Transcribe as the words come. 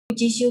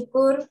Puji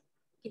syukur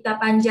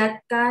kita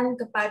panjatkan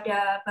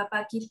kepada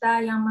Bapa kita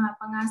yang Maha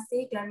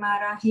Pengasih dan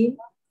Maha Rahim.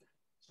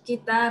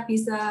 Kita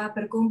bisa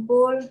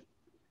berkumpul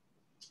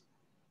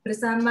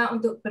bersama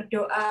untuk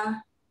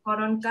berdoa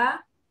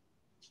koronka,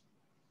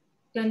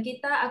 dan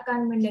kita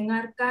akan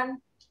mendengarkan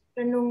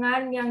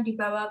renungan yang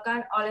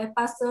dibawakan oleh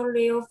Pastor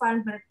Leo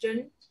Van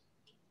Beurden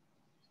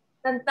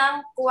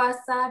tentang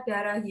Kuasa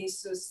Darah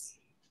Yesus.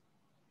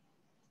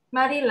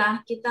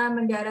 Marilah kita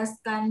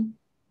mendaraskan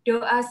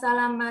doa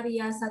Salam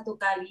Maria satu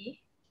kali,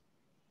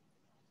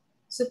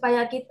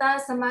 supaya kita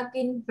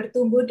semakin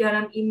bertumbuh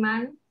dalam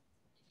iman,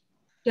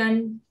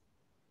 dan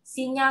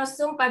sinyal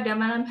Zoom pada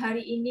malam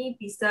hari ini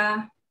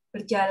bisa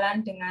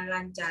berjalan dengan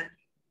lancar.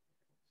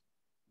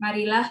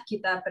 Marilah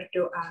kita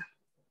berdoa.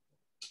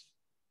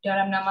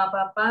 Dalam nama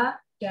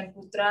Bapa dan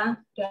Putra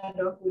dan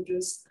Roh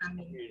Kudus.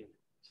 Amin.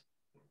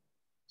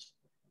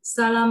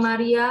 Salam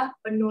Maria,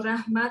 penuh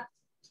rahmat,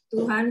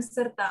 Tuhan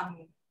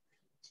sertamu.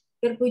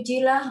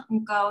 Terpujilah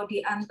engkau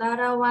di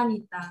antara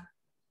wanita,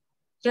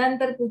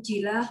 dan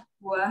terpujilah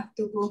buah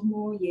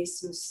tubuhmu,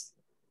 Yesus.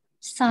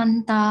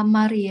 Santa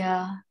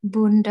Maria,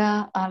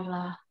 Bunda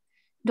Allah,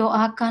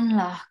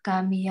 doakanlah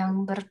kami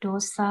yang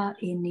berdosa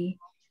ini,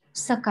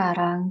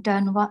 sekarang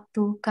dan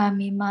waktu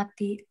kami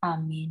mati.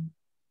 Amin.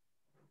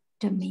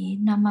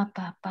 Demi nama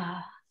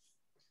Bapa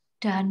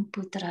dan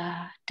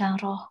Putra dan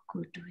Roh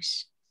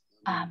Kudus.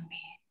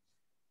 Amin.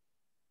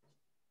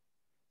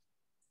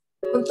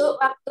 Untuk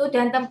waktu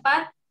dan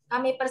tempat,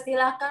 kami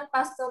persilahkan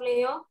Pastor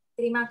Leo.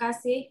 Terima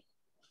kasih.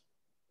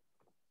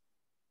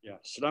 Ya,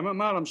 selamat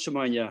malam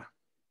semuanya.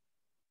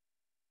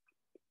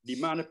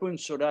 Dimanapun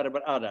saudara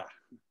berada.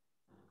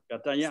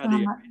 Katanya ada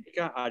yang di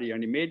Amerika, ada yang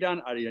di Medan,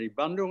 ada yang di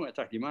Bandung,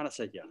 atau di mana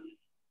saja.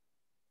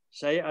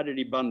 Saya ada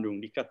di Bandung,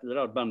 di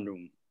Katedral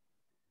Bandung.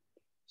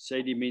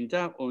 Saya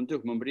diminta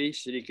untuk memberi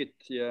sedikit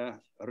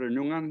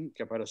renungan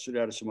kepada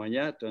saudara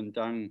semuanya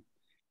tentang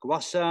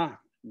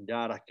kuasa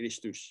darah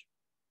Kristus.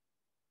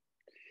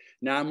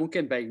 Nah,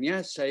 mungkin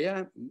baiknya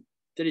saya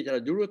cerita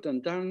dulu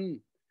tentang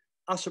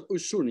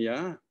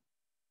asal-usulnya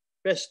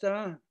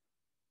pesta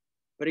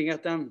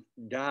peringatan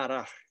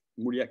darah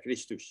mulia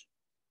Kristus.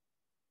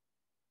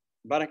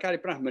 Barangkali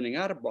pernah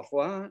mendengar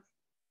bahwa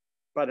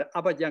pada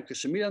abad yang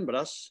ke-19,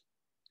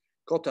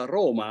 kota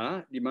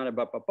Roma, di mana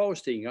Bapak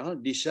Paus tinggal,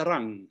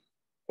 diserang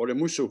oleh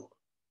musuh.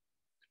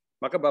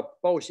 Maka Bapak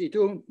Paus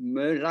itu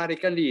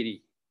melarikan diri,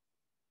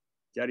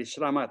 cari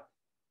selamat.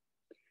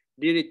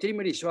 Diterima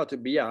di suatu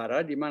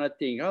biara di mana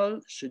tinggal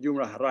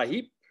sejumlah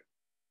rahib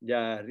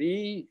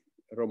dari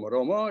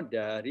Romo-Romo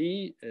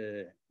dari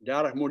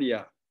darah mulia.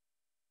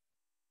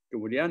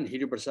 Kemudian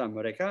hidup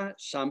bersama mereka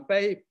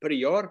sampai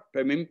prior,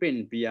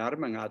 pemimpin biar,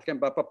 mengatakan,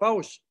 Bapak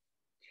Paus,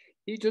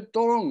 itu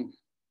tolong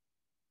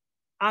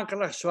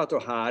angkatlah suatu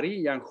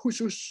hari yang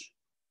khusus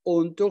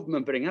untuk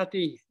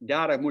memperingati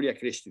darah mulia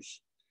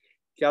Kristus.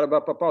 Kalau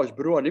Bapak Paus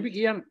beruang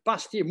demikian,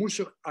 pasti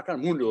musuh akan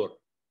mundur.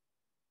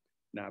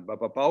 Nah,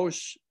 Bapak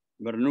Paus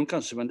merenungkan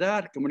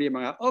sebentar, kemudian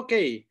mengatakan,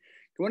 oke.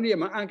 Kemudian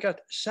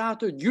mengangkat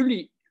 1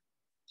 Juli.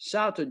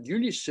 1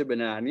 Juli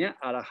sebenarnya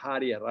adalah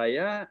hari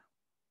raya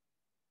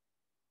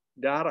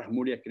darah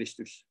mulia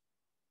Kristus.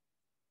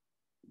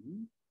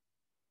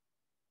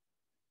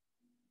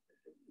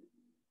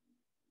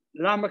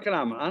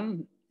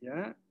 Lama-kelamaan,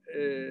 ya,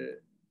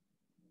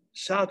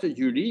 1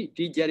 Juli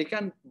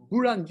dijadikan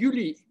bulan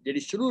Juli. Jadi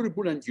seluruh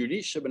bulan Juli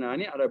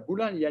sebenarnya adalah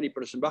bulan yang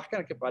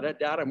dipersembahkan kepada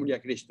darah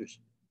mulia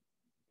Kristus.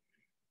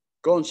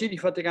 Konsili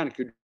Vatikan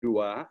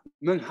kedua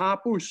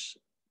menghapus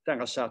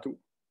tanggal 1.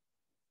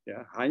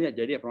 Ya, hanya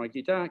jadi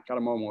kita kalau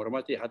mau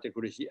menghormati hati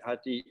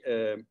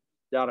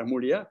darah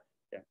mulia,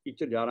 ya,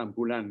 itu dalam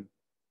bulan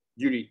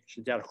Juli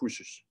secara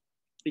khusus.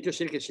 Itu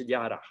sedikit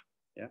sejarah.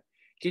 Ya.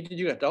 Kita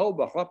juga tahu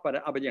bahwa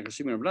pada abad yang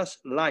ke-19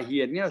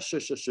 lahirnya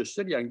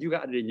suster-suster yang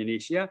juga ada di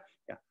Indonesia,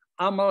 ya,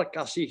 amal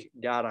kasih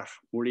darah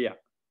mulia.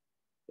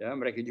 Ya,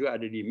 mereka juga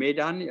ada di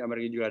Medan, ya,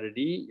 mereka juga ada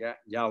di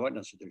Jawa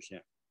dan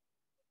seterusnya.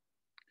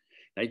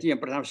 Nah, itu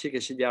yang pertama sedikit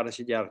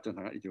sejarah-sejarah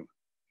tentang itu.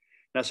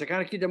 Nah,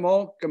 sekarang kita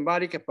mau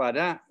kembali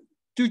kepada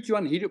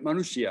tujuan hidup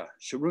manusia.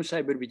 Sebelum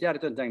saya berbicara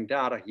tentang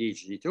darah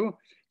Yesus itu,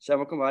 saya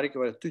mau kembali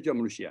kepada tujuan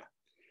manusia.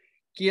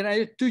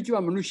 Kira-kira tujuan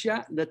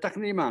manusia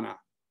letaknya di mana?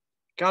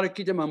 Kalau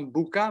kita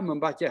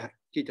membaca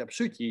kitab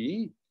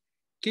suci,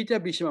 kita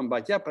bisa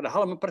membaca pada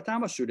halaman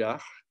pertama sudah,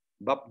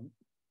 bab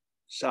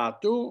 1,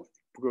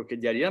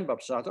 Kejadian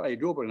bab 1 ayat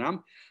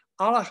 26,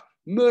 Allah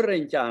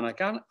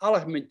merencanakan,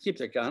 Allah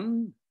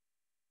menciptakan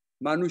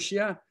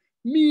manusia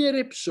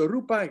mirip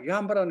serupa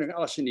gambaran dengan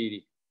Allah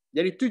sendiri.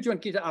 Jadi tujuan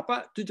kita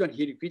apa? Tujuan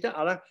hidup kita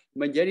adalah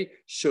menjadi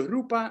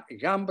serupa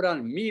gambaran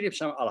mirip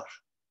sama Allah.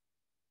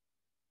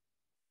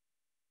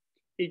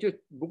 Itu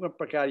bukan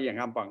perkara yang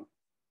gampang.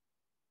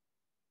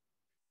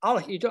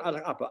 Allah itu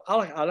adalah apa?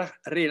 Allah adalah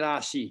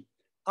relasi.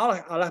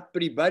 Allah adalah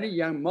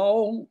pribadi yang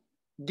mau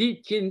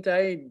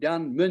dicintai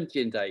dan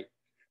mencintai.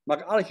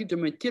 Maka Allah itu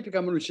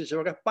menciptakan manusia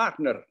sebagai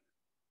partner.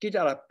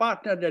 Kita adalah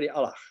partner dari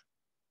Allah.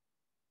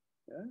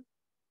 Ya.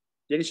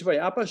 Jadi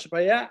supaya apa?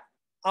 Supaya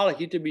Allah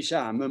itu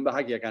bisa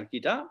membahagiakan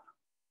kita,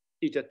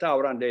 Itu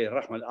tawaran dari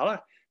rahmat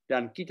Allah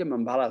dan kita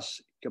membalas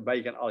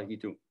kebaikan Allah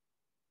itu.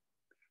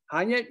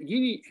 Hanya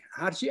gini,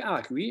 harus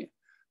diakui,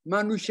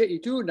 manusia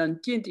itu dan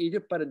cinta itu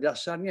pada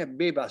dasarnya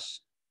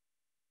bebas.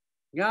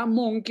 Nggak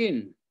mungkin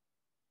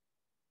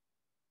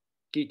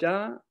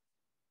kita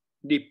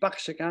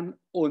dipaksakan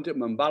untuk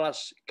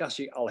membalas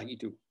kasih Allah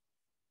itu.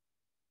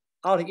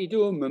 Allah itu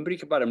memberi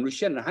kepada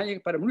manusia dan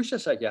hanya kepada manusia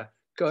saja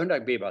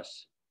kehendak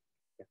bebas.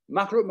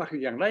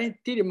 Makhluk-makhluk yang lain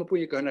tidak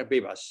mempunyai kehendak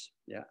bebas.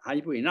 Ya,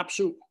 hanya punya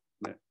nafsu,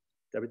 ya,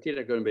 tapi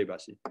tidak kehendak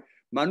bebas.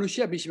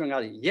 Manusia bisa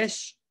mengatakan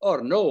yes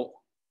or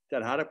no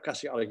terhadap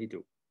kasih Allah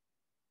itu.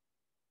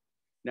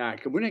 Nah,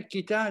 kemudian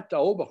kita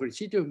tahu bahwa di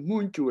situ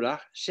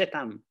muncullah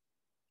setan.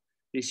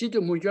 Di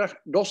situ muncullah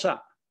dosa.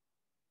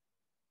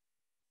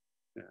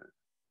 Nah,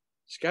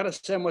 sekarang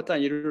saya mau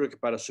tanya dulu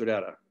kepada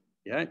saudara.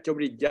 Ya,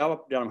 coba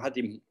dijawab dalam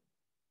hatimu.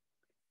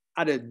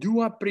 Ada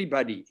dua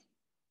pribadi.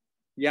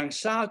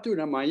 Yang satu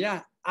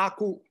namanya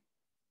aku.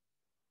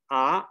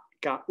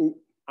 A-K-U.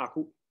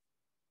 Aku.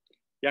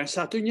 Yang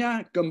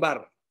satunya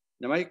kembar.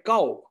 Namanya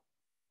kau.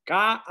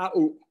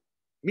 K-A-U.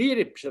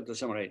 Mirip satu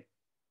sama lain.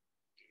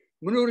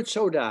 Menurut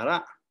saudara,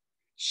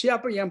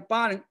 siapa yang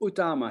paling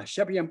utama?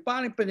 Siapa yang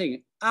paling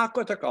penting?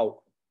 Aku atau kau?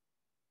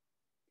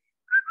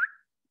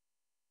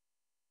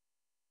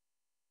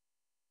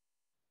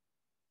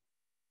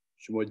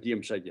 Semua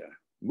diam saja.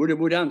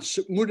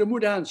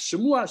 Mudah-mudahan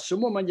semua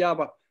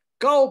menjawab,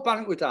 kau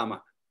paling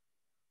utama.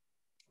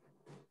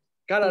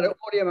 Kalau ada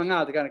orang yang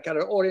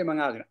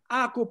mengatakan,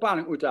 aku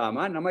paling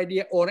utama, namanya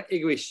dia orang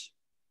egois.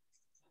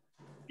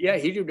 Dia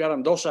hidup dalam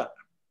dosa.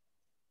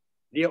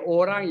 Dia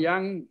orang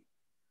yang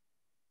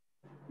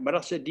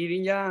merasa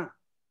dirinya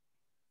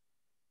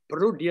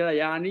perlu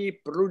dilayani,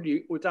 perlu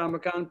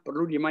diutamakan,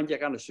 perlu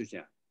dimanjakan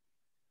khususnya.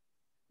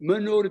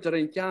 Menurut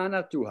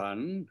rencana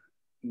Tuhan,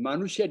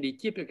 manusia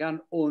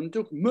diciptakan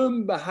untuk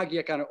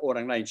membahagiakan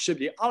orang lain.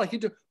 Seperti Allah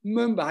itu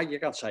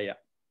membahagiakan saya.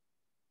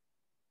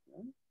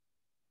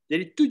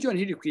 Jadi tujuan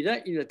hidup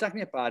kita ini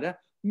letaknya pada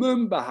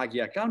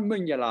membahagiakan,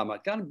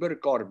 menyelamatkan,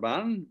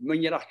 berkorban,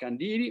 menyerahkan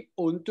diri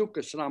untuk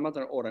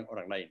keselamatan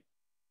orang-orang lain.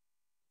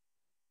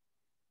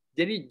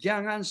 Jadi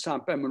jangan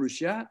sampai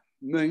manusia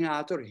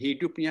mengatur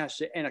hidupnya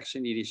seenak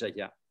sendiri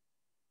saja.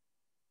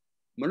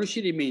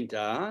 Manusia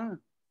diminta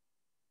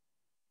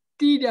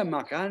tidak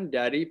makan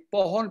dari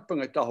pohon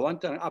pengetahuan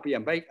tentang apa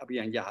yang baik, apa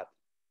yang jahat.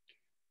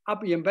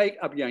 Apa yang baik,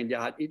 apa yang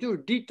jahat itu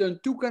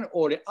ditentukan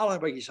oleh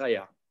Allah bagi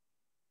saya.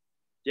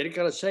 Jadi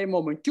kalau saya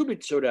mau mencubit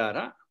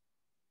saudara,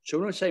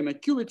 sebelum saya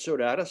mencubit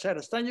saudara, saya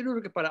harus tanya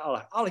dulu kepada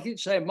Allah. Allah itu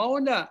saya mau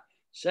enggak?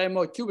 Saya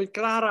mau cubit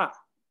Clara.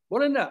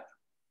 Boleh enggak?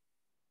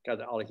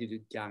 Kata Allah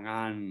itu,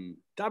 jangan.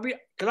 Tapi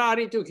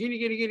Clara itu gini.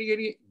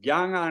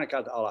 Jangan,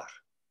 kata Allah.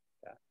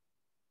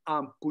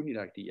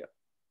 Ampunilah dia.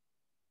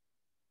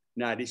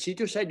 Nah, di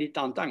situ saya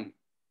ditantang.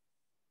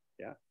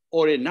 Ya,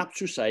 oleh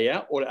nafsu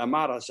saya, oleh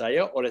amarah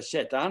saya, oleh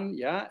setan,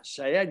 ya,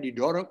 saya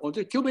didorong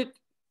untuk cubit.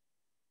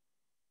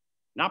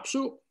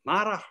 Nafsu,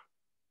 marah.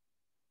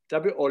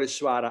 Tapi oleh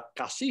suara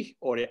kasih,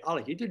 oleh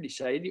Allah itu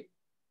saya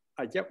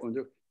diajak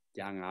untuk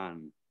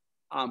jangan.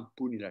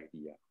 Ampunilah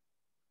dia.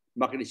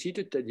 Maka di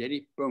situ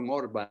terjadi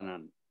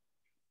pengorbanan.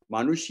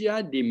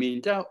 Manusia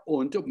diminta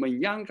untuk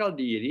menyangkal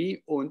diri,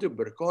 untuk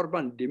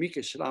berkorban demi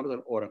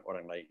keselamatan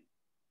orang-orang lain.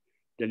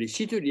 Dan di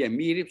situ dia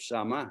mirip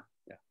sama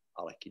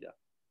Allah kita.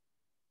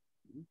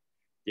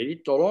 Jadi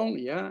tolong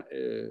ya,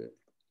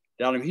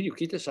 dalam hidup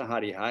kita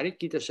sehari-hari,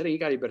 kita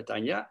seringkali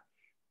bertanya,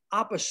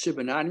 apa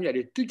sebenarnya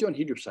dari tujuan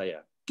hidup saya?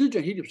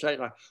 Tujuan hidup saya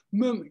adalah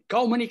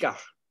kau menikah.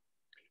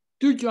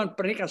 Tujuan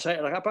pernikahan saya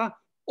adalah apa?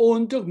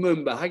 Untuk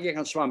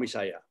membahagiakan suami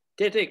saya.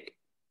 Titik.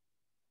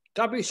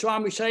 Tapi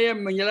suami saya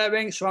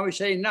menyeleweng, suami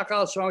saya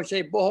nakal, suami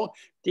saya bohong.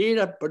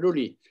 Tidak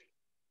peduli.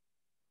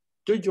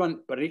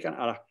 Tujuan pernikahan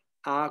adalah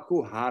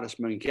aku harus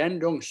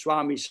menggendong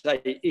suami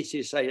saya,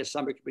 istri saya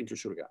sampai ke pintu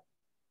surga.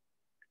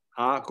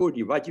 Aku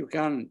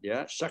diwajibkan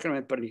ya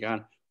sakramen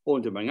pernikahan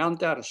untuk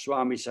mengantar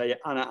suami saya,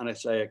 anak-anak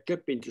saya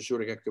ke pintu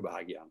surga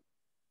kebahagiaan.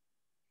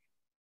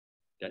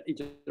 Dan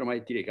itu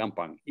namanya tidak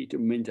gampang. Itu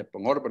minta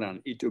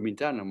pengorbanan. Itu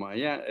minta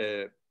namanya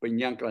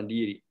penyangkalan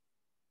diri.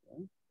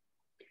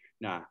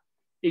 Nah,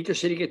 itu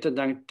sedikit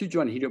tentang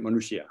tujuan hidup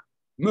manusia.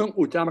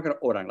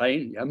 Mengutamakan orang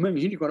lain, ya,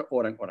 menghidupkan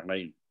orang-orang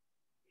lain.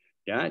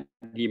 Ya,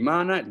 di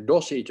mana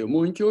dosa itu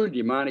muncul,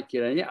 di mana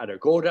kiranya ada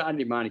godaan,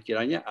 di mana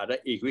kiranya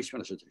ada egoisme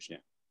dan seterusnya.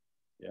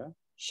 Ya.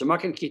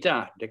 Semakin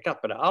kita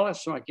dekat pada Allah,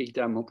 semakin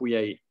kita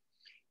mempunyai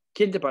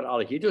cinta pada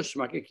Allah itu,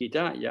 semakin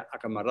kita ya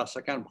akan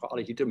merasakan bahwa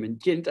Allah itu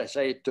mencintai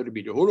saya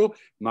terlebih dahulu,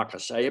 maka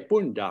saya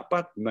pun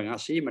dapat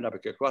mengasihi,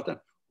 mendapat kekuatan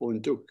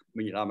untuk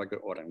menyelamatkan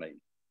orang lain.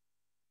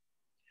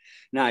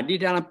 Nah, di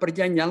dalam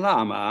perjanjian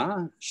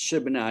lama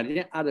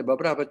sebenarnya ada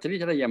beberapa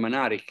cerita yang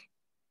menarik.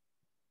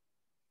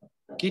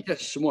 Kita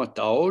semua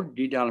tahu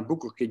di dalam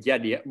buku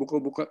Kejadian, buku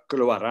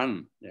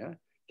Keluaran, ya,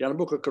 dalam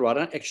buku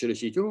Keluaran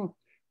Exodus itu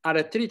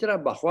ada cerita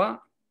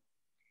bahwa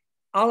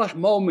Allah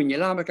mau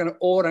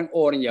menyelamatkan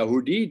orang-orang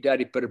Yahudi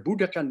dari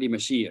perbudakan di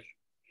Mesir.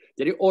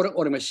 Jadi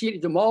orang-orang Mesir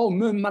itu mau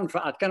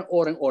memanfaatkan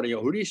orang-orang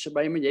Yahudi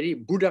supaya menjadi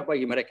budak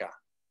bagi mereka.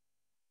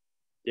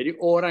 Jadi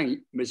orang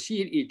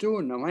Mesir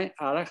itu namanya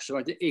Allah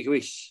semacam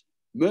egois,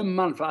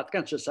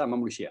 memanfaatkan sesama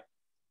manusia.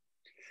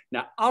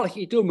 Nah, Allah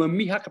itu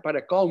memihak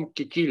kepada kaum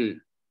kecil,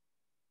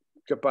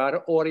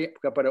 kepada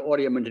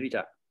orang yang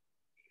menderita.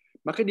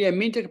 Maka dia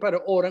minta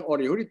kepada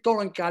orang-orang Yahudi,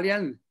 tolong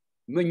kalian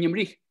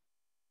menyembelih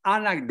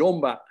anak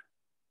domba.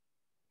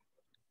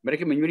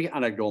 Mereka menyembelih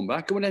anak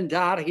domba, kemudian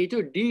darah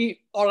itu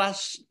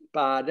diolas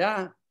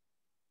pada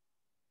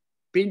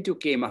pintu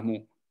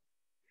kemahmu.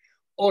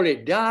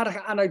 Oleh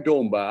darah anak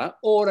domba,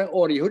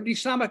 orang-orang Yahudi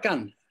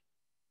diselamatkan.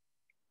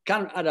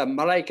 Kan ada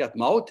malaikat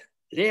maut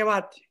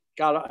lewat.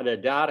 Kalau ada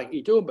darah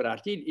itu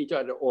berarti itu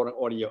ada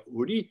orang-orang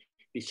Yahudi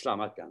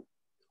diselamatkan.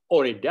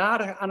 Oleh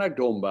darah anak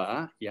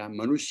domba, ya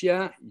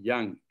manusia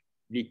yang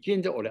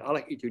dicintai oleh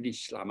Allah itu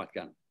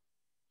diselamatkan.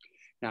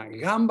 Nah,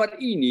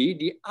 gambar ini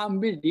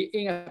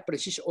diingat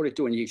persis oleh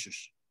Tuhan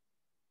Yesus.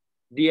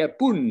 Dia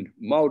pun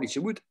mau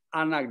disebut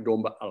anak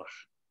domba Allah.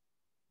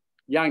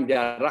 Yang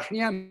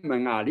darahnya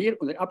mengalir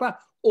untuk apa?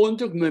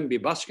 Untuk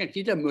membebaskan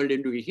kita,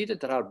 melindungi kita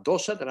terhadap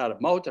dosa,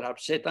 terhadap maut, terhadap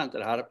setan,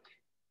 terhadap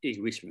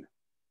egoisme.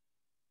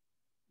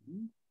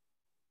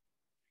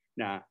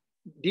 Nah,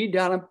 di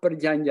dalam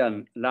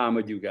perjanjian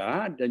lama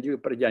juga dan juga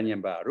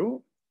perjanjian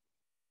baru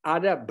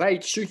ada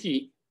bait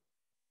suci,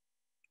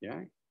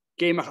 ya,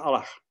 kemah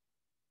Allah.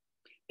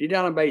 Di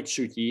dalam bait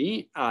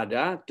suci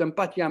ada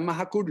tempat yang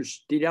maha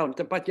kudus. Di dalam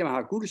tempat yang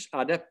maha kudus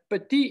ada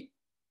peti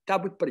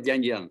tabut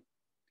perjanjian.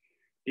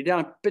 Di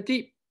dalam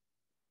peti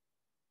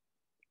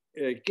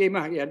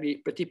kemah yang di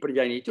peti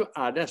perjanjian itu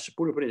ada 10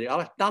 perintah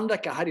Allah, tanda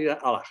kehadiran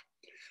Allah.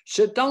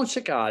 Setahun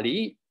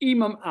sekali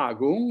imam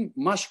agung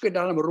masuk ke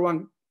dalam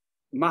ruang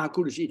maha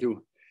kudus itu,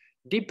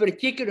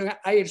 dipercikir dengan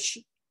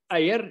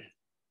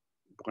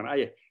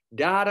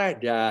darah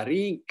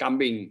dari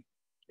kambing,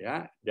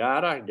 ya,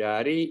 darah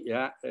dari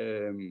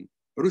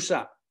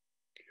rusa,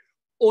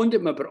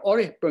 untuk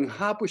memperoleh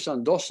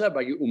penghapusan dosa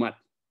bagi umat.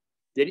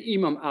 Jadi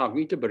imam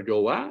agung itu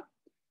berdoa,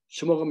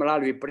 semoga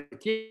melalui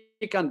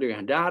percikan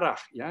dengan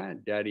darah, ya,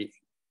 dari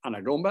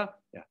anak domba,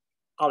 ya,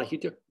 Allah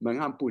itu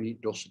mengampuni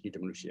dosa kita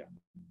manusia.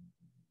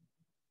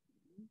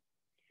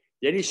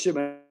 Jadi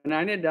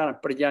sebenarnya dalam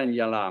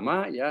perjanjian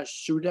lama, ya,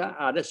 sudah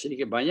ada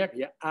sedikit banyak,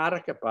 ya, arah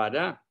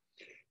kepada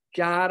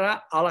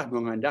cara Allah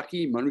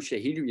menghendaki manusia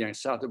hidup yang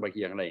satu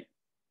bagi yang lain.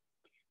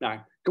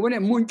 Nah,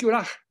 kemudian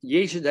muncullah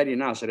Yesus dari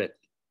Nazaret.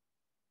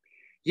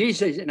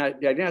 Yesus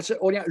dari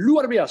Nazaret orang yang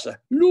luar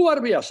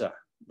biasa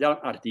dalam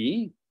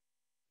arti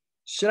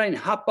selain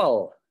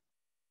hafal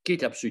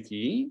kitab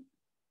suci,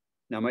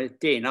 namanya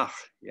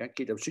Tenach, ya,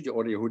 kitab suci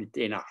orang Yahudi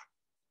Tenach.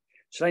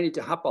 Selain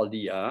itu hafal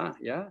dia,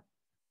 ya,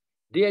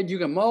 dia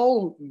juga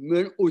mau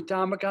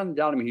mengutamakan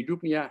dalam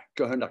hidupnya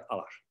kehendak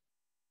Allah.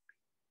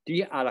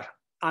 Dia adalah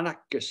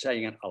anak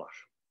kesayangan Allah.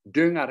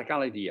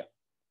 Dengarkanlah dia,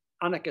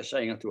 anak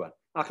kesayangan Tuhan,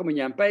 akan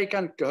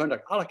menyampaikan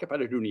kehendak Allah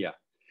kepada dunia.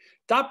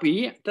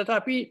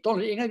 Tetapi tolong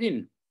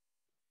diingatin,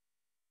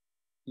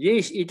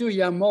 Yesus itu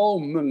yang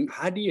mau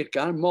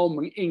menghadirkan, mau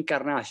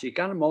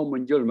menginkarnasikan, mau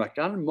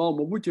menjelmakan, mau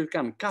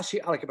memunculkan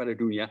kasih Allah kepada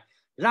dunia.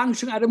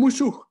 Langsung ada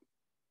musuh.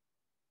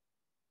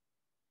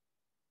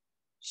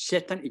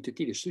 Setan itu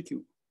tidak setuju.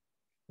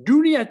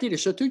 Dunia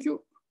tidak setuju.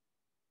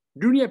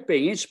 Dunia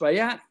pengen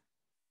supaya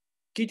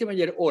kita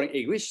menjadi orang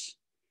egois.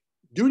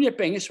 Dunia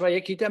pengen supaya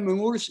kita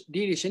mengurus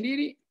diri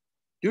sendiri.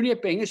 Dunia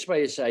pengen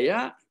supaya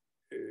saya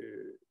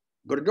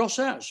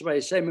berdosa, supaya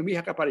saya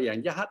memihak kepada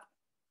yang jahat,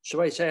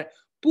 supaya saya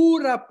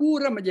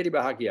pura-pura menjadi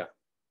bahagia.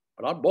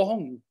 Padahal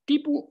bohong,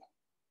 tipu.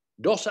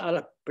 Dosa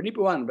adalah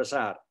penipuan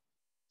besar.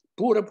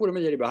 Pura-pura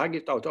menjadi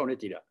bahagia, tahu-tahu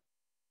tidak.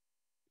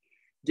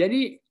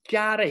 Jadi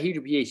cara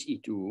hidup Yesus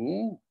itu,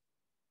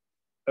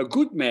 a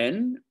good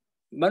man,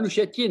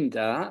 manusia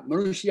cinta,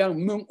 manusia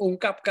yang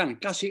mengungkapkan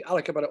kasih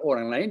Allah kepada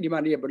orang lain, di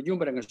mana dia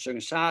berjumpa dengan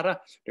sengsara,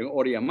 dengan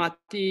orang yang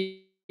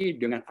mati,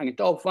 dengan angin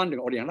taufan,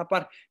 dengan orang yang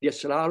lapar, dia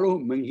selalu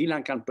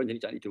menghilangkan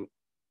penderitaan itu.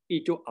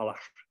 Itu Allah.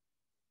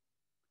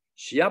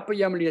 Siapa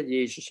yang melihat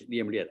Yesus,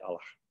 dia melihat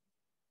Allah.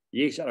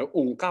 Yesus adalah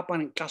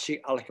ungkapan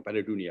kasih Allah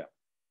kepada dunia.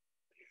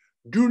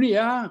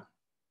 Dunia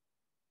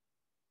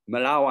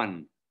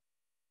melawan.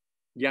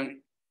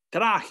 Yang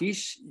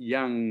tragis,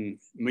 yang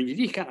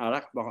menyedihkan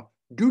Allah, bahwa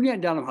dunia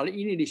dalam hal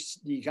ini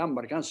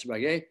digambarkan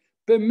sebagai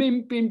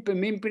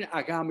pemimpin-pemimpin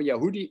agama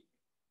Yahudi,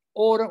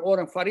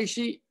 orang-orang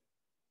Farisi.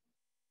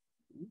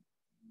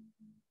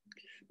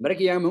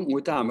 Mereka yang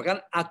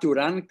mengutamakan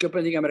aturan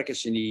kepentingan mereka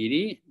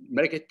sendiri,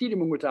 mereka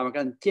tidak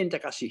mengutamakan cinta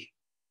kasih.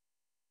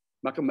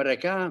 Maka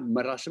mereka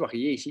merasa bahwa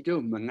Yesus itu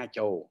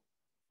mengacau.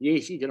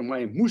 Yesus itu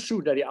mulai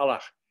musuh dari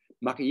Allah.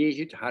 Maka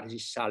Yesus itu harus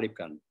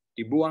disalibkan,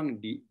 dibuang,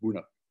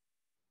 dibunuh.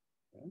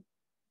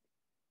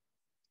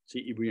 Si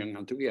ibu yang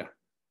ngantuk ya.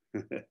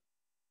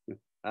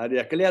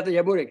 Ada kelihatan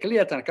ya, boleh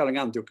kelihatan kalau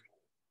ngantuk.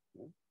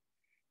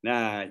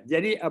 Nah,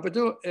 jadi apa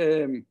tuh?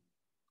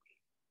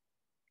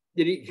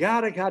 Jadi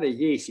gara-gara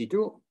Yesus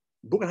itu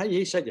bukan hanya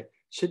Yesus saja.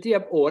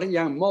 Setiap orang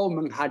yang mau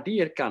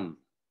menghadirkan,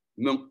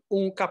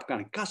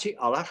 mengungkapkan kasih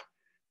Allah,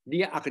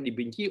 dia akan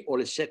dibenci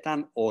oleh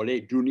setan,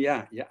 oleh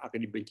dunia, ya, akan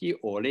dibenci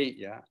oleh,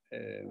 ya,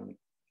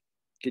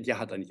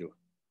 kejahatan itu.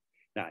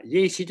 Nah,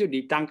 Yesus itu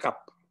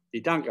ditangkap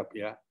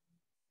ya.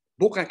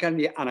 Bukan karena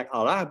dia anak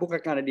Allah, bukan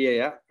karena dia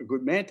ya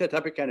good man,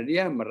 tetapi karena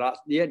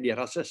dia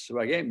dirasa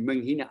sebagai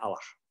menghina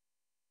Allah.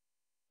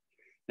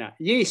 Nah,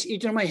 Yesus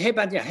itu namanya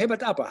hebatnya.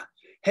 Hebat apa?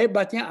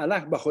 Hebatnya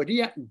Allah bahwa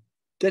dia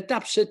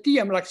tetap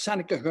setia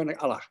melaksanakan kehendak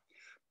Allah.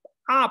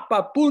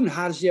 Apapun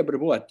harus dia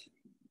berbuat,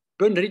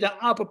 penderitaan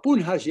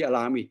apapun harus dia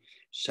alami,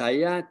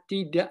 saya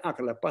tidak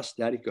akan lepas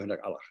dari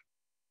kehendak Allah.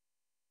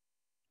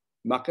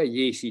 Maka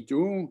Yesus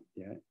itu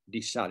ya,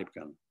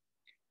 disalibkan.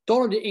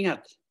 Tolong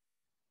diingat,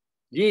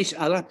 Yesus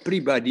adalah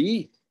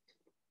pribadi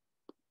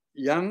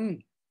yang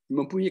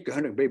mempunyai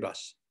kehendak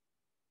bebas.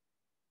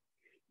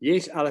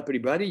 Yesus adalah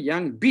pribadi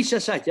yang bisa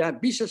saja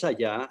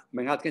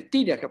mengatakan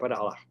tidak kepada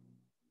Allah.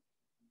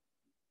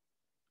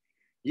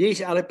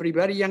 Yesus adalah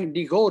pribadi yang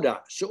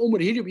digoda,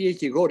 seumur hidup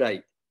Yesus digodai.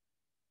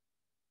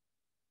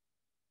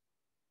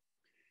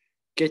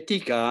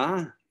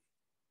 Ketika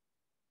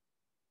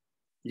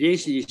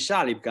Yesus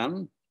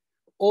disalibkan,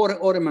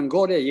 orang-orang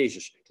menggoda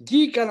Yesus.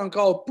 Jika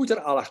engkau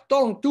putra Allah,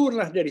 tolong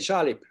turunlah dari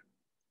salib.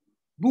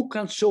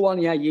 Bukan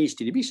soalnya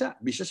Yesus tidak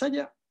bisa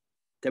saja.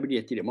 Tapi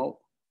dia tidak mau.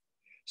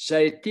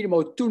 Saya tidak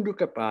mau tunduk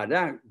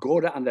kepada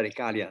godaan dari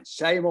kalian.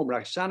 Saya mau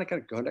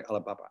melaksanakan kehendak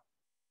Allah Bapa.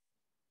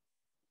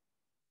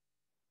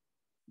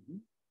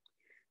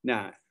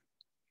 Nah,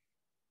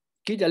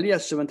 kita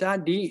lihat sebentar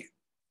di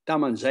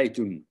Taman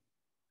Zaitun.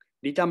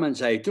 Di Taman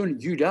Zaitun,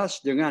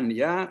 Yudas dengan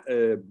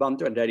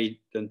bantuan dari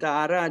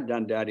tentara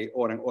dan dari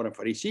orang-orang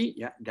Farisi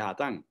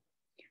datang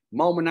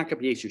mau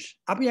menangkap Yesus.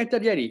 Apa yang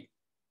terjadi?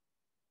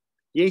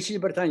 Yesus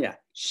bertanya,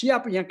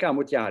 siapa yang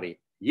kamu cari?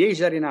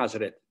 Yesus dari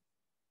Nazaret.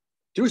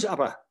 Terus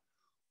apa?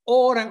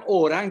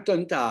 Orang-orang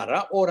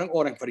tentara,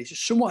 orang-orang Farisi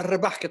semua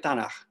rebah ke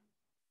tanah.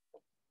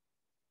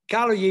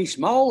 Kalau Yesus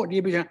mau,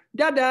 dia bilang,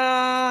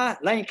 dadah,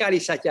 lain kali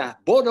saja,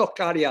 bodoh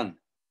kalian.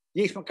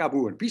 Yesus mau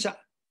kabur, bisa.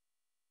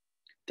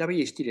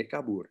 Tapi Yesus tidak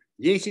kabur.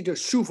 Yesus itu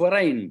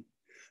suverein,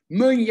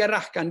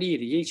 menyerahkan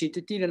diri. Yesus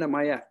itu tidak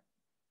namanya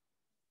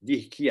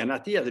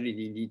dikhianati atau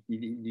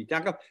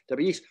ditangkap,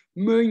 tapi Yesus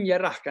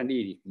menyerahkan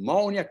diri,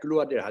 maunya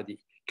keluar dari hati.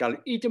 Kalau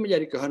itu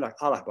menjadi kehendak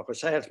Allah, bahwa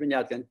saya harus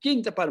menyatakan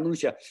cinta pada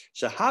manusia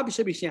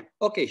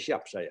sehabis-habisnya, oke,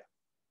 siap saya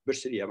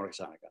bersedia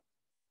melaksanakan.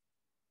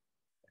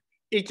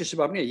 Itu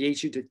sebabnya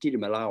Yesus itu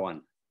tidak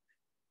melawan,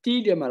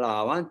 tidak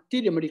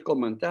memberi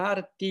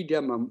komentar,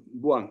 tidak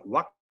membuang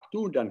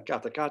waktu dan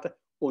kata-kata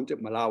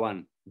untuk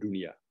melawan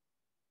dunia.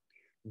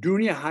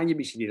 Dunia hanya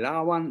bisa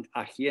dilawan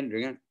akhirnya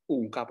dengan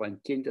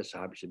ungkapan cinta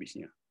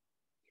sehabis-habisnya.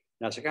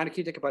 Nah, sekarang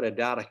kita kepada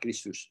darah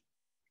Kristus.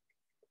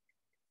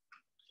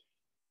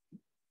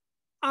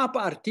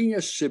 Apa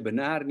artinya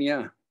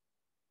sebenarnya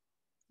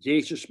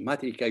Yesus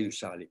mati di kayu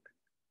salib?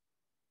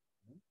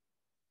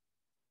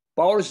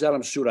 Paulus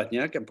dalam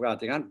suratnya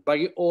mengatakan,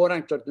 bagi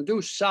orang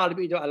tertentu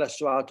salib itu adalah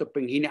suatu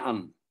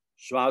penghinaan,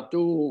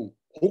 suatu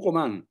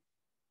hukuman,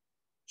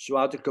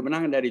 suatu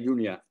kemenangan dari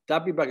dunia.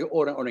 Tapi bagi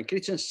orang-orang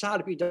Kristen,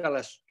 salib itu adalah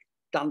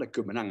tanda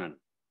kemenangan.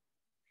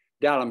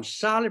 Dalam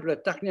salib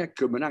letaknya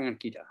kemenangan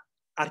kita.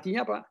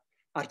 Artinya apa?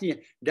 Artinya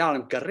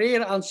dalam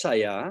kerelaan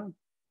saya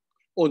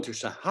untuk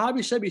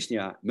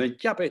sehabis-habisnya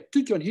mencapai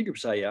tujuan hidup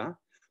saya,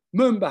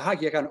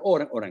 membahagiakan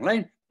orang-orang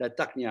lain,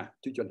 letaknya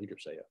tujuan hidup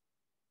saya.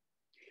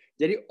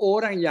 Jadi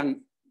orang yang,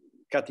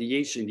 kata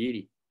Yesus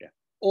sendiri,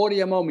 orang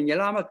yang mau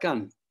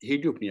menyelamatkan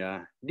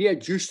hidupnya, dia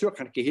justru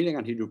akan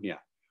kehilangan hidupnya.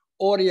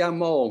 Orang yang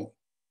mau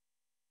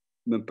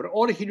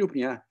memperoleh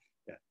hidupnya,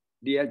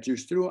 dia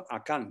justru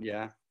akan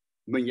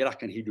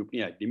menyerahkan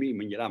hidupnya demi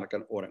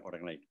menyelamatkan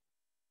orang-orang lain.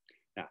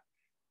 Nah,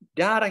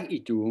 darah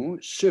itu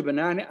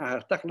sebenarnya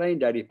arti lain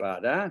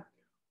daripada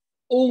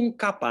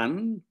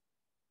ungkapan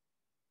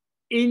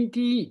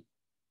inti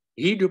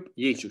hidup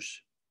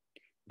Yesus.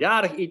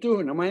 Darah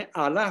itu namanya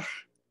Allah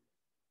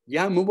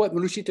yang membuat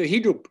manusia itu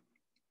hidup.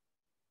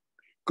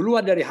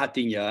 Keluar dari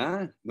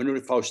hatinya,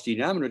 menurut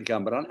Faustina, menurut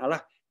gambaran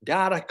Allah,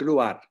 darah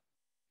keluar.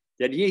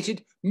 Jadi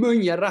Yesus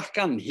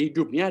menyerahkan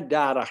hidupnya,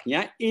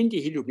 darahnya, inti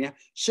hidupnya,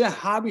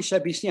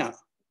 sehabis-habisnya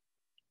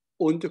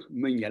untuk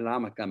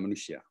menyelamatkan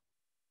manusia.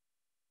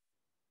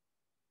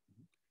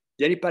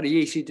 Jadi pada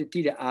Yesus itu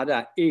tidak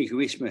ada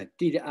egoisme,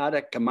 tidak ada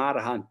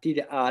kemarahan,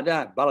 tidak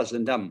ada balas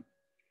dendam.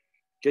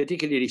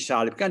 Ketika dia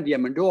disalibkan, dia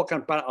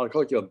mendoakan para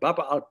al-Khotbah,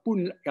 Bapa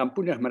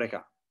ampunilah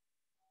mereka.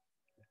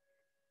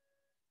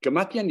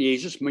 Kematian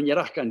Yesus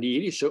menyerahkan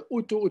diri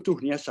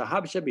seutuh-utuhnya,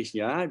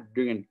 sehabis-habisnya,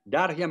 dengan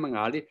darah yang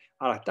mengalir,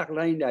 adalah tak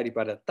lain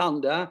daripada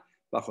tanda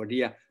bahwa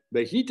dia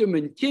begitu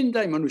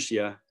mencintai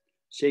manusia,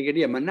 sehingga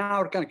dia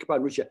menawarkan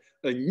kepada manusia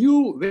a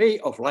new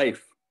way of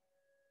life.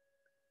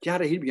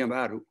 Cara hidup yang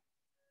baru.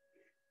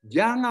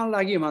 Jangan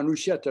lagi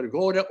manusia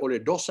tergoda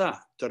oleh dosa,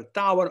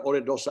 tertawan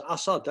oleh dosa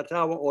asal,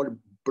 tertawan oleh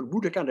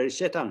perbudakan dari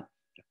setan,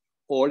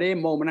 oleh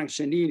mau menang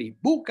sendiri.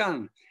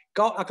 Bukan.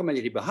 Kau akan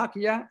menjadi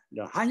bahagia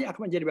dan hanya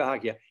akan menjadi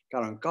bahagia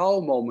kalau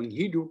kau mau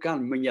menghidupkan,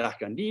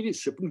 menyerahkan diri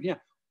sepenuhnya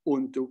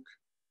untuk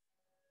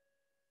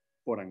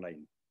orang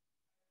lain.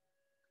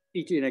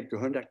 Itu yang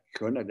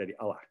kehendak dari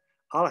Allah.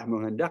 Allah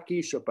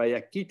menghendaki supaya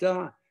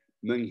kita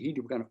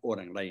menghidupkan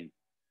orang lain.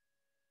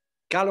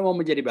 Kalau mau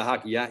menjadi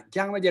bahagia,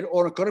 jangan menjadi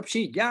orang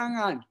korupsi,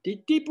 jangan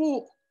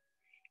ditipu.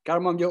 Kalau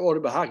mau menjadi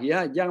orang bahagia,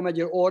 jangan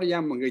menjadi orang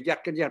yang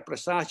mengejar-kejar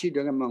prestasi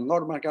dengan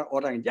mengorbankan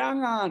orang,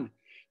 jangan.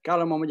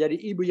 Kalau mau menjadi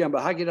ibu yang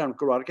bahagia dalam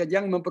keluarga,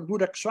 jangan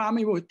memperbudak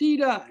suamimu,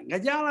 tidak, nggak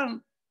jalan.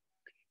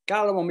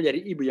 Kalau mau menjadi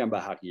ibu yang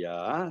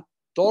bahagia,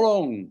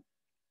 tolong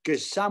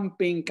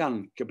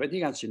kesampingkan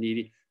kepentingan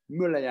sendiri,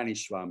 melayani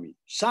suami.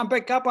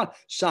 Sampai kapan?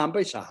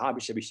 Sampai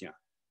sehabis-habisnya.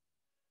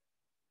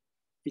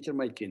 Itu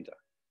namanya cinta.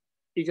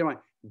 Itu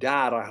namanya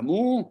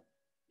darahmu,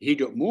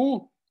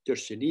 hidupmu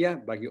tersedia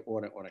bagi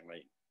orang-orang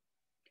lain.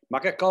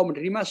 Maka kau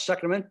menerima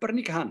sakramen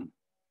pernikahan.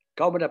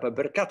 Kau mendapat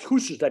berkat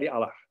khusus dari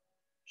Allah.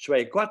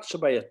 Supaya kuat,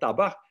 supaya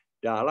tabah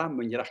dalam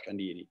menyerahkan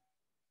diri.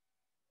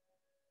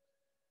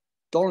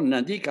 Tolong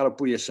nanti kalau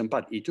punya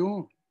sempat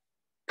itu,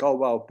 kau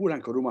bawa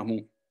pulang ke rumahmu.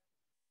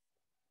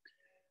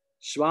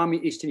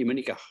 Suami istri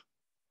menikah.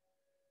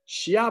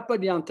 Siapa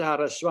di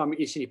antara suami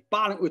istri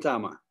paling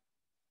utama?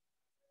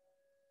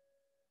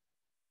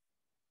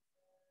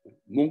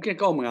 Mungkin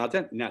kau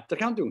mengatakan, nah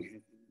tergantung.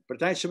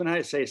 Pertanyaan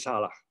sebenarnya saya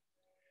salah.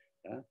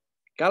 Ya.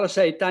 Kalau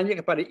saya tanya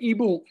kepada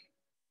ibu,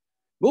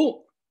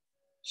 Bu,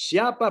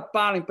 siapa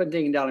paling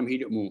penting dalam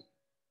hidupmu,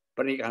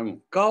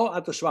 pernikahanmu, kau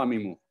atau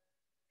suamimu?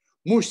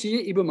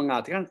 Mesti ibu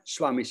mengatakan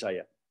suami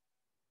saya.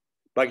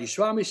 Bagi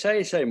suami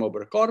saya mau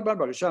berkorban,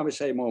 bagi suami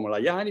saya mau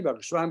melayani,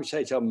 bagi suami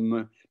saya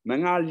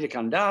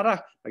mengalirkan darah,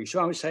 bagi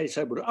suami saya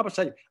butuh apa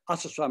saja,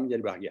 asal suami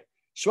menjadi bahagia.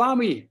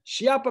 Suami,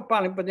 siapa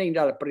paling penting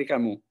dalam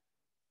pernikahanmu?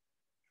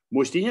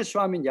 Mestinya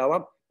suami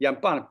menjawab,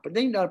 yang paling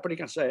penting dalam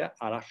pernikahan saya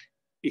adalah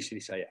istri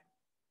saya.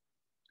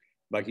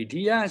 Bagi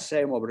dia,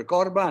 saya mau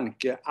berkorban,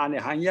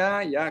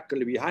 keanehannya, ya,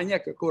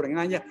 kelebihannya,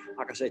 kekurangannya,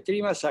 akan saya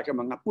terima, saya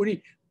akan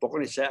mengampuni,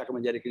 pokoknya saya akan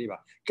menjadi kelima.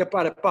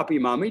 Kepada papi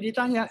mami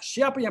ditanya,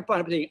 siapa yang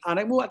paling penting,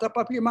 anakmu atau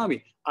papi mami?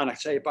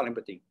 Anak saya paling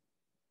penting.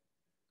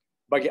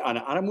 Bagi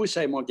anak-anakmu,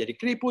 saya mau jadi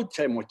keriput,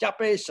 saya mau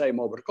capek, saya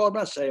mau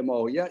berkorban, saya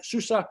mau ya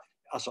susah,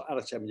 asal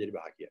anak saya menjadi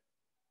bahagia.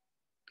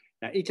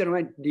 Nah, itu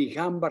namanya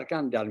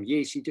digambarkan dalam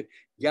Yesus itu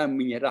yang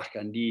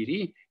menyerahkan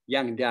diri,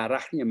 yang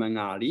darahnya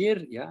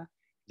mengalir, ya.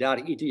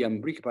 Dari itu yang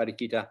memberi kepada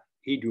kita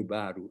hidup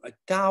baru,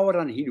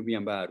 tawaran hidup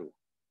yang baru.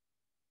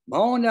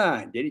 Mau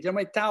nah, jadi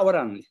namanya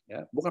tawaran,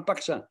 ya, bukan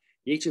paksa.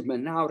 Yesus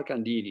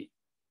menawarkan diri.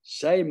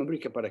 Saya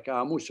memberi kepada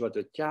kamu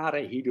suatu cara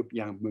hidup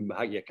yang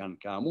membahagiakan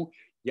kamu,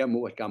 yang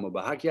membuat kamu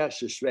bahagia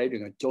sesuai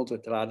dengan contoh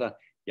teladan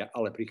yang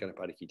Allah berikan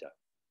kepada kita.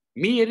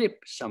 Mirip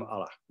sama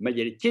Allah,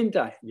 menjadi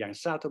cinta yang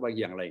satu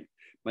bagi yang lain,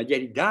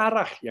 menjadi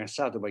darah yang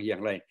satu bagi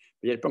yang lain,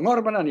 menjadi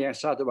pengorbanan yang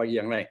satu bagi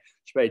yang lain.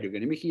 Supaya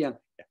dengan demikian,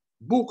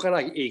 bukan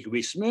lagi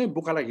egoisme,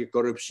 bukan lagi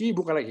korupsi,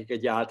 bukan lagi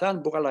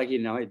kejahatan, bukan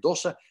lagi namanya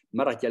dosa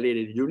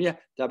merajalela di dunia,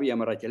 tapi yang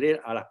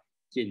merajalela adalah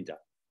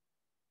cinta.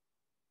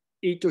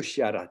 Itu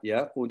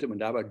syaratnya untuk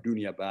mendapat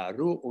dunia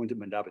baru, untuk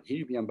mendapat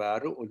hidup yang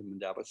baru, untuk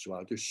mendapat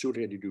suatu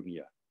surga di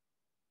dunia.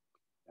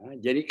 Nah,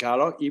 jadi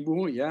kalau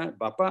ibu, ya,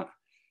 bapak,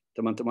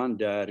 teman-teman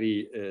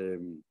dari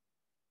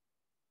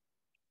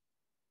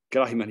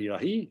kerahiman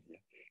ilahi,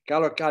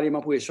 kalau kalian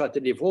mempunyai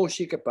suatu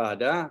devosi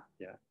kepada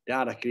ya,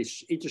 darah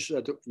Kristus, itu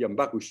sesuatu yang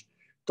bagus.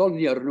 Tolong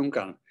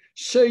direnungkan,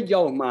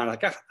 sejauh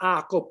manakah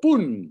aku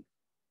pun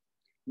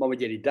mau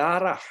menjadi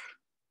darah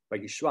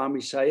bagi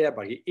suami saya,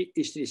 bagi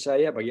istri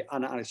saya, bagi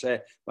anak-anak saya,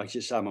 bagi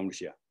sesama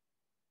manusia.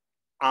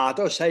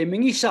 Atau saya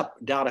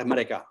mengisap darah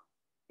mereka.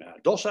 Nah,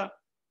 dosa.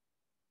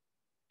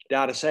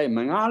 Darah saya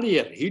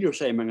mengalir, hidup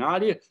saya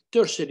mengalir,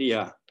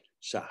 tersedia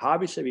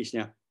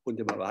sehabis-habisnya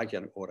untuk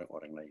membahagiakan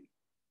orang-orang lain.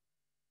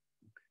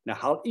 Nah,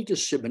 hal itu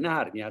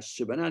sebenarnya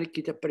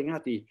kita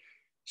peringati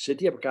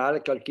setiap kali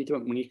kalau kita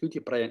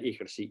mengikuti perayaan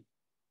Ekaristi.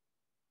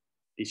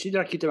 Di situ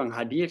kita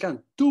menghadirkan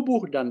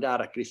tubuh dan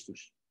darah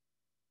Kristus.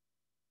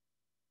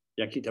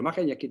 Yang kita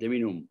makan, yang kita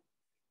minum.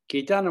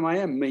 Kita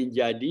namanya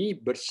menjadi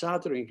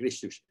bersatu dengan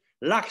Kristus.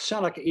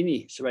 Laksanakan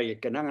ini sebagai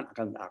kenangan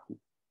akan aku.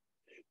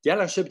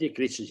 Jalan seperti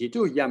Kristus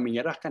itu yang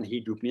menyerahkan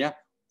hidupnya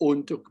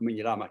untuk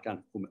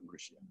menyelamatkan umat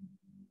manusia.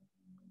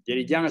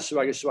 Jadi jangan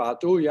sebagai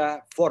suatu ya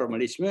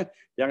formalisme,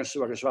 jangan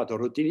sebagai suatu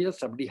rutinitas,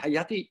 tapi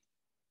dihayati.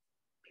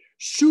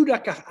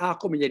 Sudahkah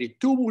aku menjadi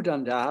tubuh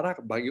dan darah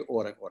bagi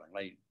orang-orang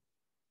lain?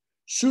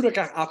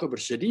 Sudahkah aku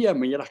bersedia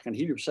menyerahkan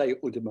hidup saya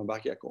untuk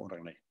membahagiakan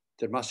orang lain?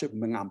 Termasuk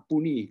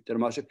mengampuni,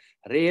 termasuk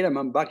rela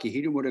membagi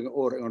hidupmu dengan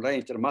orang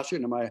lain,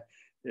 termasuk namanya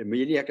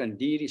menyediakan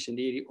diri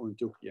sendiri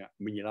untuk ya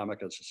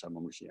menyelamatkan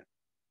sesama manusia.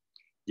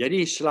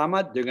 Jadi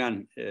selamat dengan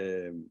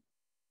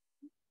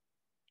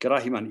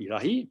kerahiman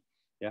ilahi,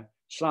 ya.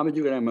 Selamat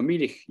juga yang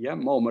memilih, ya,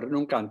 mau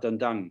merenungkan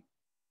tentang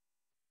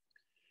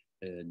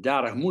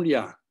darah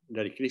mulia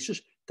dari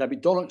Kristus,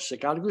 tapi tolong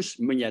sekaligus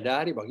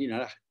menyadari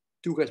bagaimana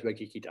tugas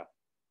bagi kita.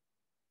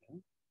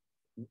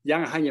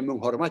 Jangan hanya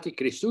menghormati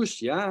Kristus,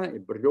 ya,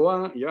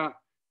 berdoa, ya,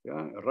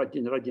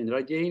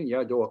 rajin,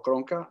 ya, doa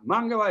kerongka,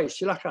 mangga wae,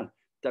 silahkan.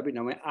 Tapi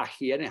namanya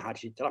akhirnya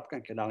harus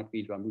diterapkan ke dalam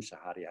kehidupan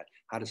sehari-hari.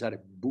 Harus ada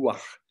buah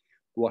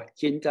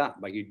cinta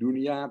bagi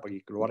dunia,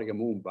 bagi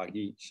keluargamu,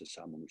 bagi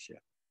sesama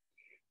manusia.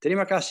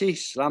 Terima kasih,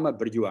 selamat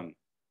berjuang.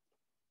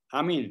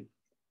 Amin.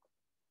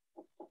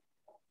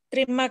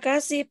 Terima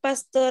kasih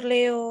Pastor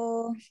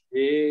Leo.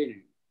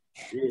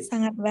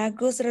 Sangat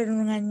bagus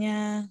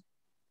renungannya.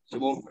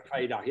 Semoga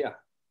berfaedah ya.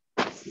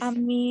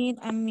 Amin,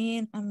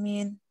 amin,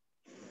 amin.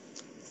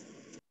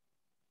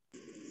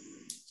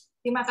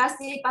 Terima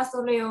kasih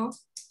Pastor Leo.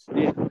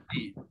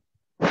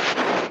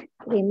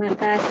 Terima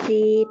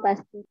kasih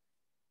Pastor.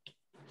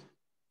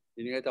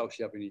 Ini nggak tahu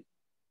siapa ini.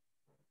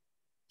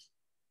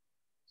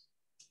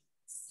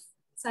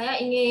 Saya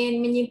ingin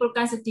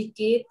menyimpulkan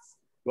sedikit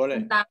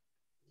Boleh. tentang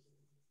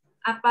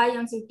apa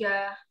yang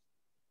sudah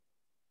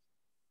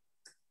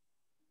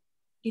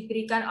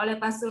diberikan oleh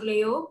Pastor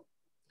Leo,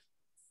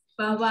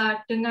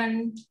 bahwa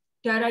dengan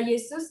darah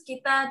Yesus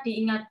kita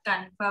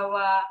diingatkan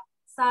bahwa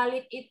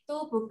salib itu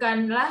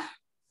bukanlah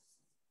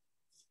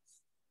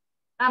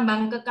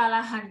lambang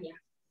kekalahannya.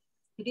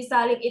 Jadi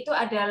salib itu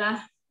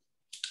adalah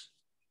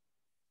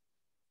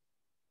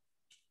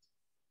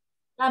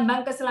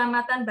lambang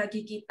keselamatan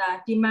bagi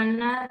kita, di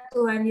mana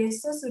Tuhan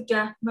Yesus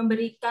sudah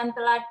memberikan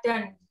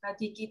teladan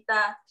bagi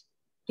kita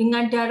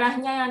dengan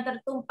darahnya yang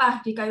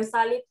tertumpah di kayu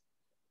salib.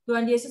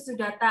 Tuhan Yesus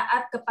sudah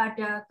taat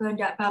kepada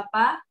kehendak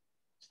Bapa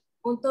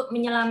untuk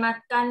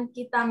menyelamatkan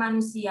kita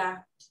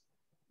manusia,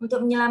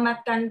 untuk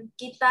menyelamatkan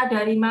kita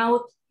dari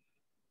maut,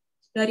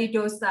 dari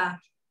dosa.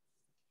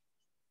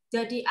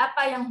 Jadi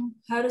apa yang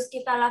harus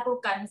kita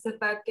lakukan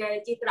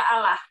sebagai citra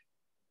Allah?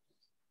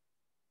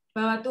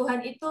 Bahwa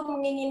Tuhan itu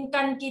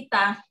menginginkan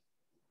kita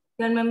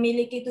dan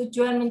memiliki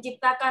tujuan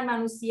menciptakan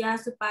manusia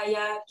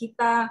supaya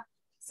kita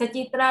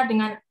secitra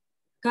dengan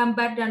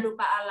gambar dan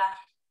rupa Allah.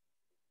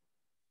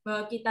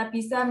 Bahwa kita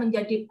bisa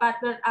menjadi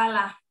partner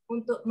Allah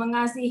untuk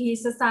mengasihi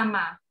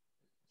sesama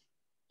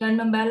dan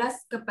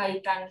membalas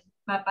kebaikan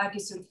Bapa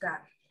di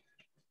surga.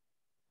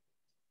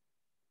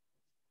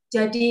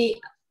 Jadi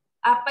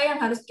apa yang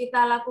harus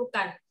kita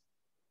lakukan?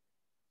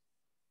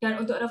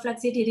 Dan untuk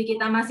refleksi diri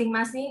kita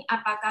masing-masing,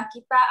 apakah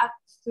kita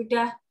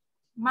sudah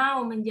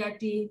mau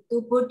menjadi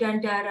tubuh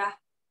dan darah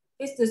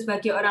Kristus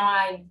bagi orang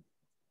lain,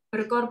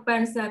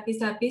 berkorban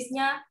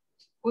sehabis-habisnya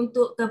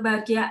untuk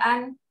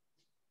kebahagiaan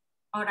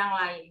orang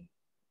lain.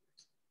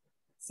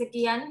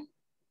 Sekian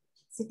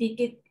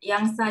sedikit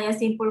yang saya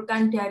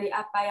simpulkan dari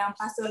apa yang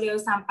Pastor Leo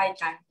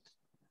sampaikan.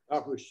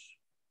 Bagus.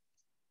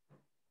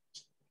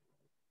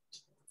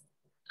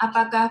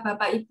 Apakah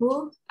Bapak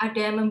Ibu ada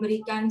yang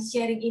memberikan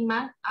sharing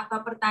iman atau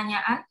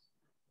pertanyaan?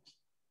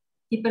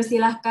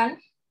 Dipersilahkan.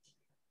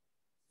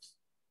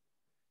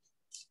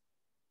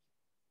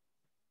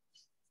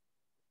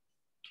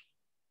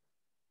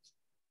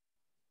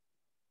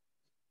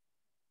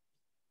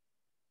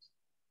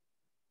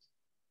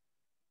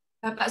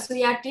 Bapak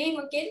Suryadi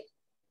mungkin?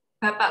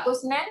 Bapak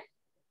Kusnen?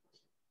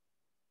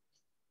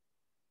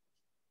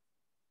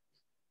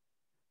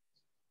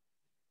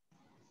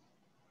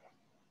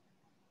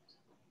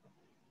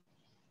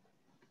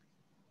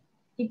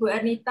 Ibu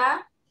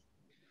Ernita?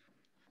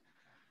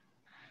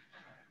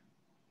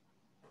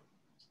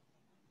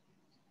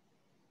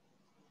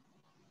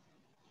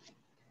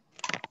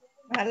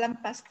 Malam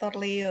Pastor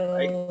Leo.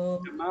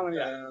 Malam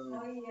ya.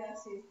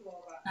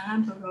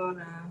 Malam Bu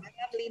Flora.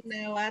 Malam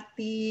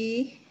Linawati.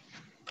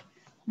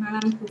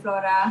 Malam Bu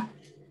Flora.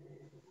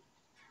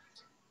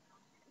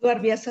 Luar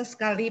biasa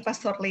sekali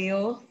Pastor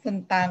Leo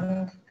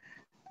tentang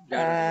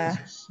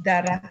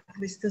darah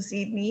Kristus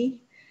ini.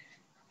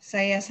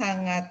 Saya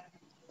sangat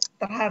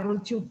terharu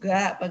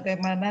juga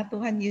bagaimana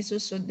Tuhan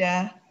Yesus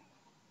sudah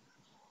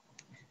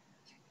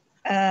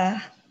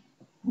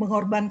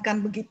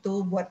mengorbankan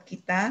begitu buat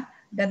kita.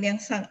 Dan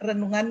yang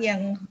renungan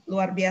yang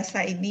luar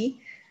biasa ini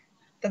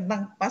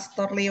tentang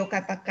Pastor Leo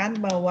katakan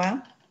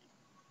bahwa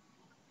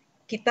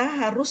kita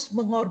harus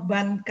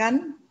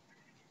mengorbankan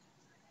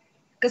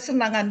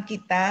kesenangan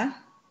kita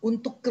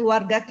untuk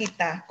keluarga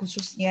kita,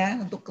 khususnya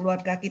untuk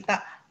keluarga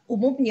kita,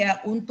 umumnya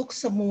untuk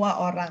semua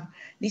orang.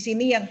 Di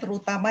sini yang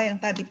terutama yang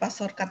tadi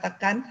Pastor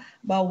katakan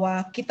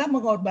bahwa kita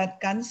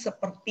mengorbankan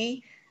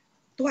seperti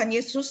Tuhan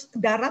Yesus,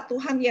 darah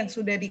Tuhan yang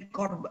sudah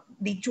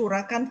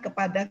dicurahkan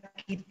kepada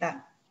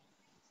kita.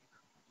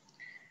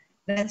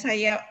 Dan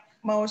saya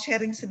mau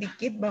sharing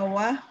sedikit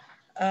bahwa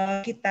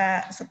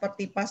kita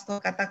seperti Pastor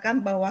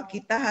katakan bahwa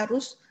kita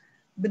harus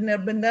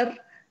benar-benar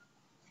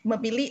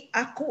memilih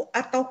aku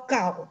atau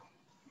kau.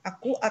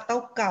 Aku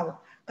atau kau.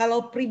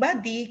 Kalau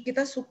pribadi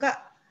kita suka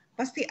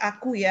pasti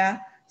aku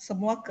ya,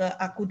 semua ke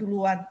aku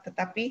duluan.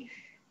 Tetapi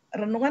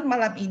renungan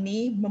malam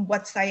ini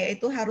membuat saya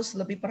itu harus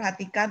lebih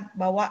perhatikan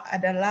bahwa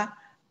adalah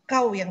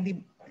kau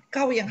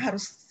yang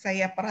harus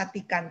saya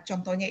perhatikan.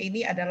 Contohnya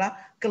ini adalah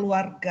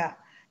keluarga,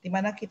 di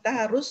mana kita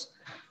harus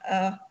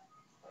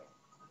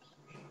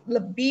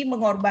lebih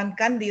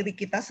mengorbankan diri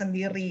kita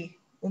sendiri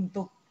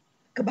untuk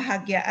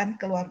kebahagiaan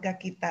keluarga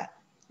kita.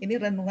 Ini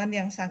renungan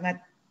yang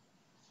sangat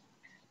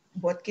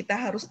buat kita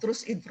harus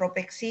terus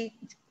introspeksi,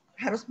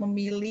 harus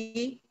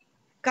memilih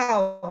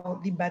kau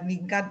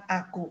dibandingkan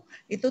aku.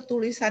 Itu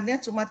tulisannya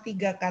cuma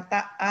 3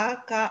 kata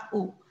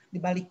A-K-U,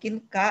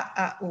 dibalikin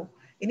K-A-U.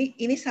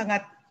 Ini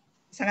sangat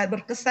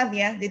berkesan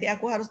ya. Jadi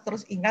aku harus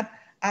terus ingat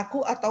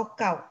aku atau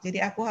kau. Jadi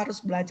aku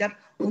harus belajar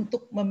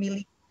untuk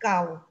memilih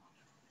kau.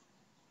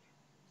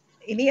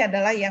 ini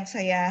adalah yang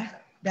saya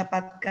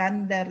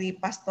dapatkan dari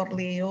Pastor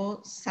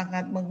Leo,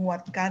 sangat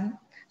menguatkan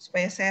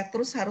supaya saya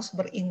terus harus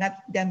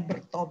beringat dan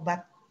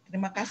bertobat.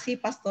 Terima kasih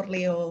Pastor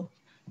Leo.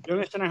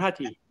 Dengan senang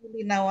hati.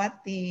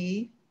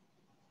 Linawati.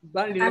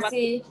 Terima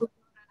kasih.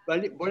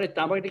 Boleh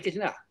tambah dikit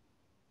lah.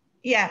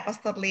 Iya,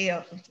 Pastor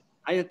Leo.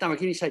 Hanya tambah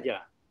gini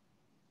saja.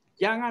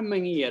 Jangan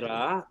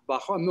mengira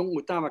bahwa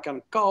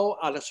mengutamakan kau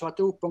adalah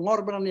suatu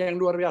pengorbanan yang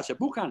luar biasa.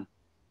 Bukan.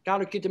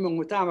 Kalau kita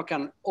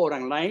mengutamakan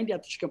orang lain di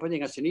atas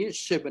kepentingan sendiri,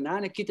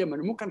 sebenarnya kita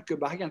menemukan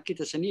kebahagiaan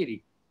kita sendiri.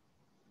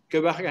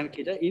 Kebahagiaan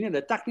kita ini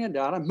letaknya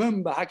dalam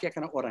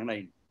membahagiakan orang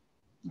lain.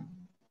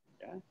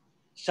 Ya.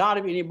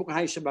 Salib ini bukan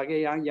hanya sebagai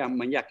yang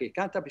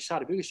menyakitkan, tapi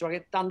salib itu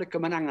sebagai tanda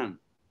kemenangan.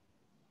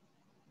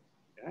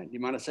 Ya, di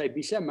mana saya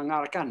bisa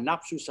mengalahkan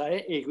nafsu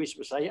saya,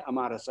 egoisme saya,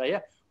 amarah saya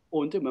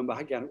untuk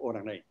membahagiakan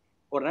orang lain.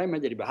 Orang lain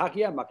menjadi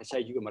bahagia, maka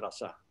saya juga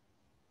merasa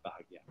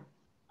bahagia.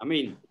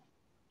 Amin.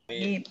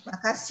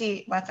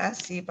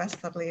 Makasih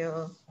Pastor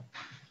Leo.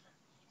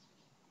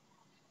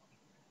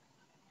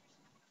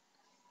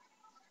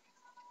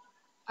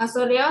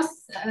 Pastor Leo,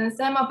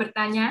 saya mau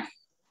bertanya.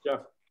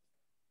 Ya.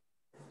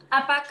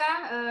 Apakah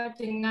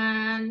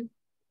dengan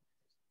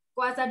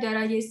kuasa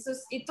darah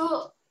Yesus itu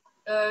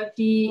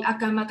di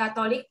agama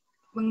Katolik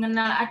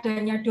mengenal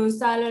adanya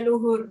dosa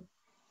leluhur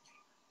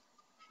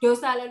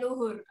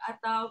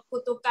atau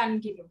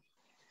kutukan gitu?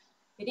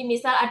 Jadi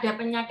misal ada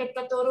penyakit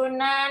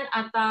keturunan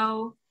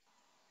atau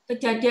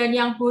kejadian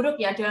yang buruk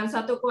ya dalam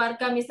satu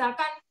keluarga,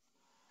 misalkan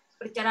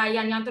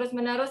perceraian yang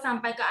terus-menerus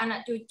sampai ke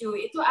anak cucu,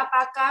 itu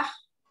apakah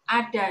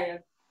ada ya,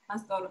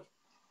 Pastor?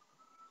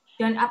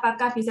 Dan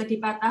apakah bisa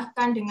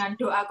dipatahkan dengan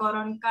doa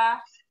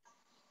koronka?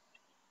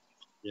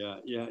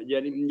 Ya,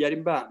 jadi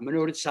Mbak,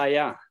 menurut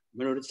saya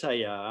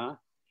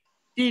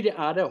tidak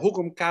ada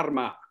hukum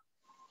karma.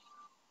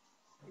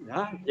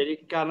 Ya, jadi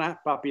karena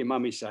papi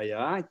mami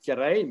saya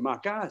cerai,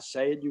 maka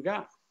saya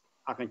juga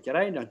akan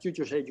cerai dan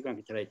cucu saya juga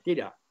akan cerai.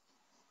 Tidak.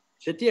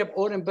 Setiap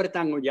orang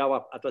bertanggung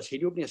jawab atas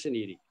hidupnya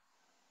sendiri.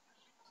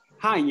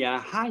 Hanya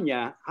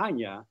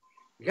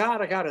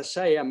gara-gara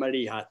saya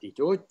melihat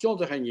itu,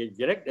 contohnya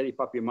jelek dari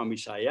papi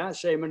mami saya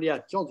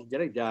melihat contoh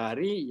jelek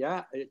dari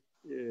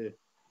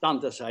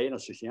tante saya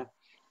khususnya,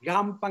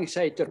 gampang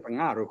saya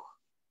terpengaruh.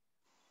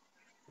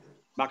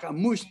 Maka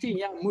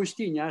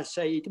mestinya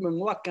saya itu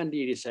menguatkan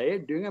diri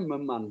saya dengan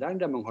memandang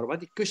dan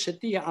menghormati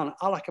kesetiaan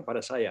Allah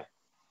kepada saya.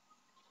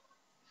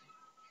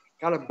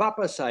 Kalau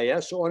bapak saya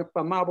seorang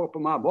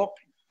pemabok,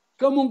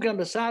 kemungkinan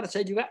besar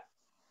saya juga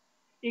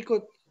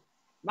ikut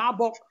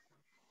mabok.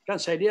 Kan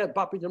saya lihat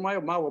bapak itu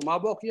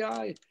mabok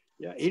ya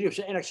hidup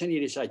saya enak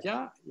sendiri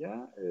saja. Ya,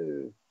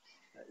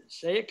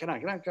 saya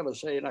kadang-kadang kalau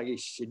saya lagi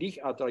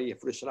sedih atau lagi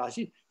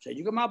frustrasi, saya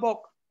juga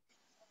mabok.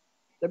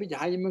 Tapi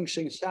hanya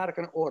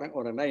mengsengsarakan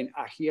orang-orang lain,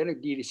 akhirnya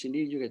diri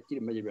sendiri juga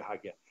tidak menjadi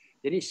bahagia.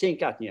 Jadi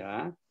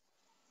singkatnya,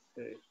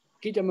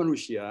 kita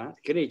manusia,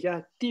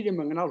 gereja tidak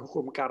mengenal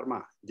hukum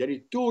karma.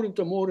 Jadi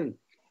turun-temurun.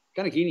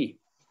 Karena gini,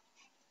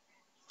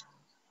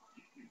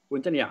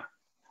 punten ya,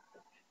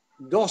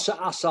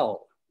 dosa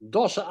asal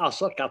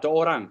kata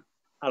orang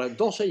adalah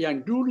dosa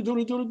yang dulu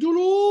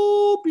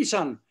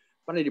pisan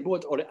pernah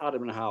dibuat oleh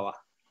Adam dan Hawa.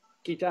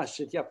 Kita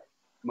setiap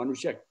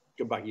manusia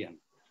kebahagiaan.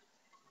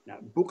 Nah,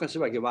 bukan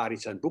sebagai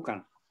warisan, bukan.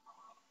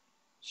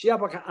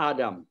 Siapakah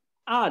Adam?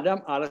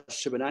 Adam adalah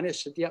sebenarnya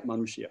setiap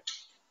manusia.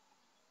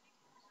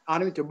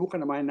 Adam itu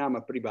bukan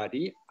nama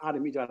pribadi,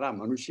 Adam itu adalah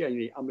manusia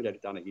yang diambil dari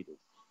tanah itu.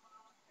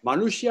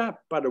 Manusia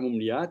pada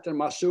umumnya,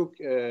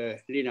 termasuk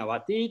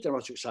Linawati,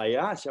 termasuk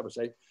siapa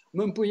saya,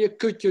 mempunyai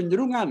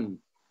kecenderungan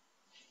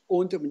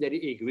untuk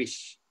menjadi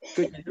egois,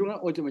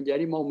 kecenderungan untuk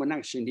menjadi mau menang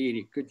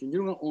sendiri,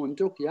 kecenderungan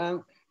untuk yang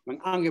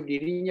menganggap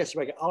dirinya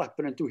sebagai Allah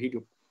penentu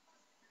hidup.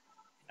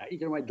 Nah,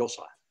 itu namanya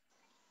dosa.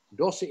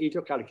 Dosa itu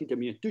kalau kita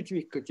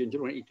menyetujui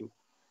kecenderungan itu.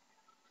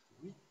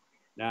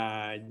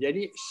 Nah,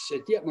 jadi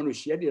setiap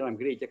manusia di dalam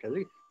gereja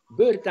Katolik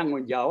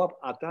bertanggung jawab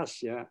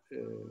atas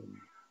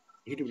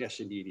hidupnya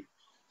sendiri.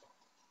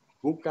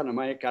 Bukan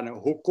namanya karena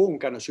hukum,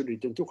 karena sudah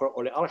ditentukan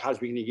oleh Allah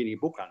harus begini-gini.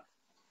 Bukan.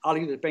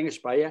 Allah itu pengen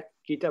supaya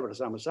kita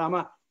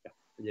bersama-sama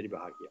menjadi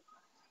bahagia.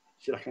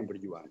 Silahkan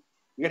berjuang.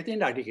 Ngerti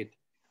enggak dikit?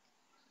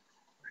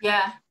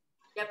 Ya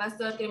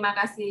Pastor, terima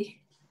kasih.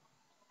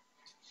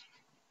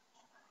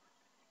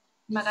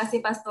 Terima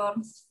kasih, Pastor.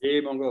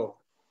 Monggo.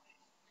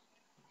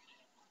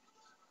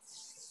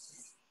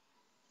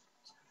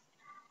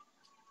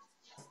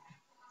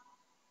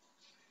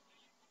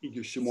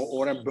 Itu semua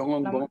orang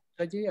bengong-bengong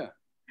saja ya.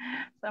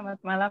 Selamat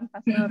malam,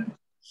 Pastor.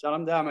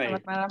 Salam damai.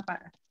 Selamat malam, Pak.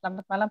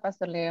 Selamat malam,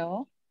 Pastor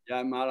Leo.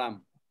 Ya,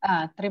 malam.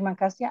 Terima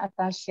kasih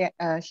atas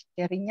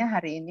sharingnya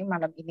hari ini,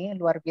 malam ini.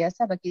 Luar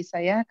biasa bagi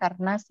saya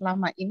karena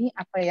selama ini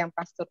apa yang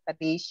Pastor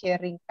tadi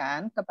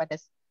sharingkan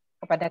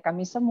kepada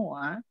kami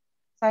semua,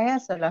 saya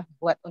sudah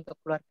buat untuk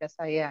keluarga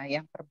saya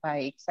yang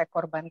terbaik. Saya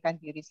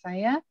korbankan diri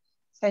saya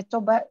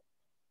coba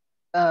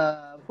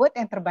buat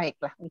yang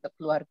terbaik lah untuk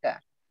keluarga.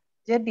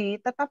 Jadi,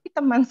 tetapi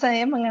teman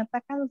saya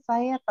mengatakan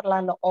saya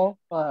terlalu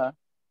over.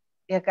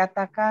 Dia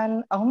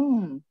katakan,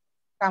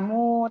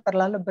 kamu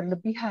terlalu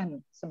berlebihan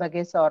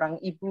sebagai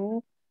seorang ibu,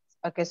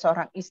 sebagai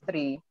seorang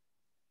istri.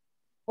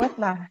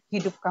 Buatlah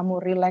hidup kamu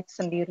rileks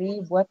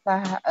sendiri,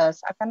 buatlah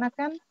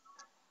seakan-akan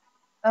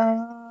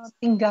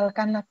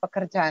tinggalkanlah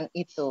pekerjaan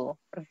itu,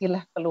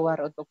 pergilah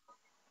keluar untuk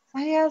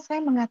saya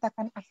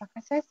mengatakan apakah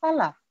saya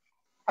salah?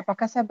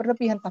 Apakah saya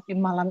berlebihan? Tapi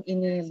malam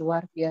ini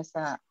luar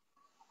biasa.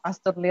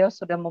 Pastor Leo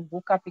sudah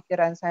membuka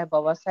pikiran saya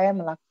bahwa saya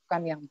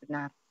melakukan yang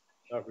benar.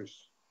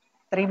 Bagus.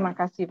 Terima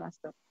kasih,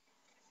 Pastor.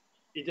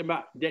 Itu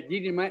Mbak,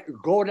 jadi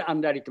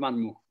godaan dari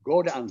temanmu,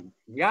 godaan.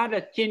 Nggak ada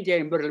cinta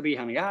yang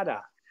berlebihan, nggak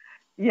ada.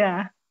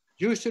 Ya.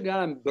 Justru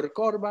dalam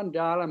berkorban,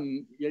 dalam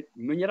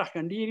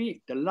menyerahkan diri,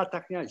 dan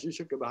letaknya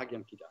justru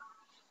kebahagiaan kita.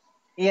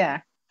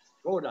 Iya.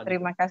 Godaan.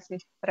 Terima kasih,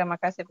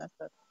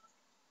 Pastor.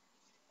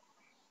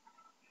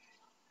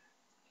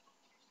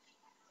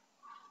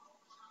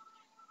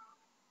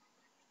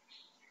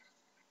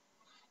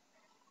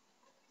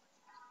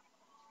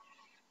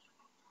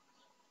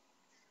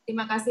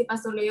 Terima kasih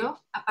Pastor Leo.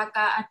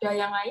 Apakah ada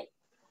yang lain?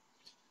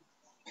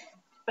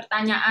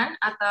 Pertanyaan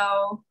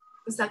atau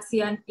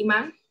kesaksian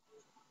iman?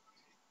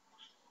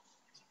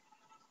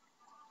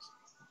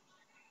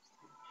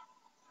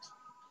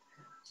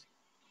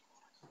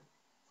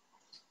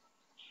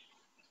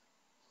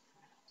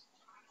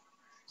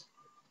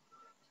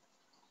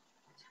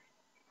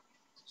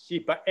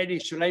 Si Pak Edi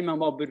Sulaiman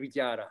mau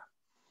berbicara.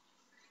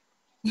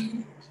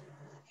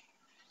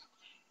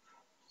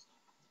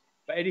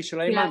 Pak Edi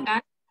Sulaiman.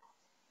 Silakan.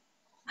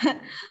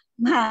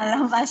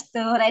 Malam,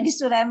 Pastor. Edi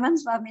Sulaiman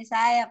suami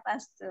saya,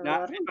 Pastor.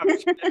 Nah,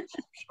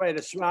 supaya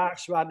ada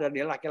suara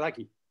dari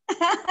laki-laki.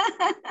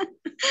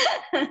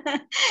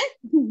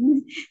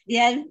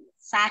 Dia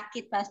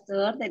sakit,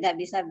 Pastor, tidak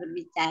bisa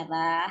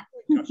berbicara.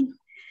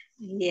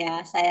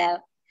 Iya,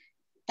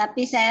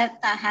 tapi saya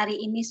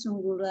hari ini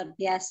sungguh luar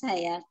biasa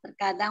ya.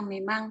 Terkadang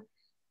memang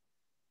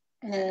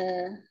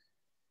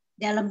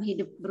dalam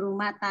hidup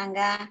berumah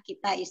tangga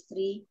kita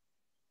istri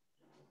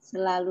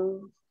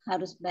selalu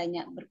harus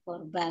banyak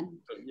berkorban.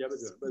 Ya,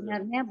 betul.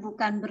 Sebenarnya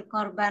bukan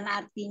berkorban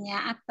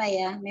artinya apa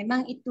ya?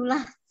 Memang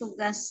itulah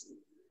tugas,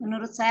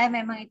 menurut saya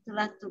memang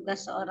itulah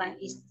tugas seorang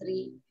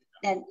istri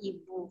dan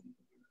ibu.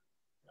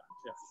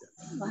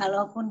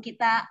 Walaupun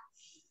kita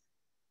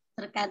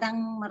terkadang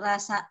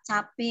merasa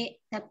capek,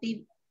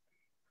 tapi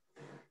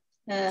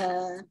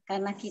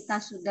karena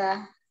kita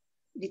sudah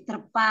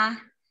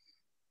diterpa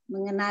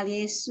mengenal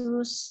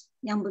Yesus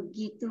yang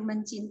begitu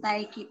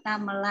mencintai kita,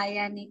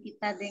 melayani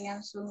kita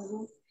dengan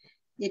sungguh.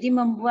 Jadi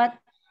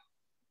membuat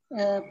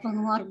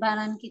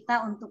pengorbanan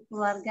kita untuk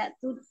keluarga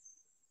itu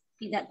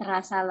tidak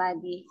terasa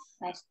lagi,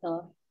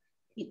 Pastor.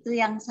 Itu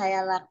yang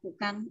saya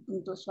lakukan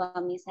untuk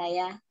suami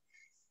saya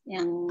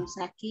yang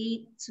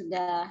sakit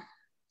sudah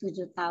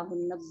 7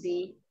 tahun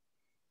lebih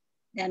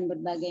dan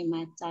berbagai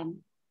macam.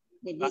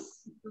 Jadi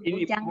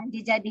jangan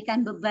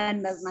dijadikan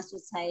beban, maksud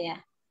saya.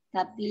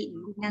 Tapi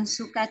dengan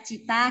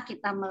sukacita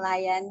kita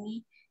melayani.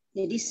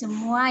 Jadi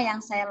semua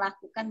yang saya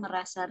lakukan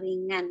merasa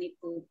ringan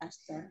itu,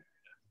 Pastor.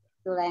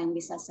 Itulah yang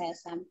bisa saya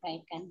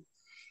sampaikan.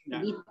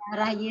 Jadi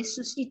darah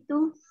Yesus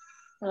itu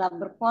telah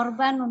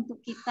berkorban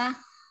untuk kita.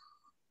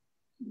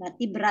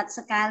 Berarti berat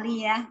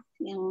sekali ya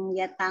yang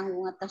dia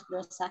tanggung atas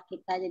dosa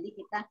kita. Jadi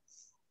kita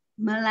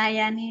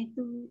melayani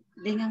itu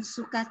dengan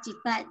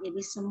sukacita.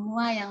 Jadi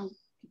semua yang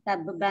kita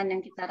beban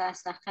yang kita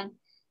rasakan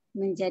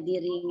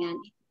menjadi ringan.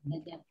 Itu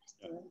saja,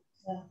 Pastor.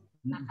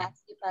 Terima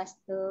kasih,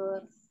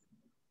 Pastor.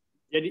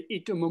 Jadi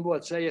itu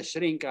membuat saya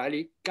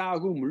seringkali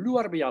kagum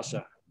luar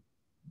biasa.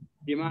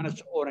 Di mana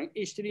seorang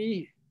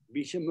istri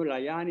bisa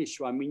melayani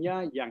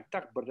suaminya yang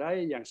tak berdaya,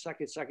 yang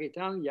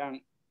sakit-sakitan, yang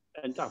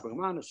entah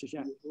bagaimana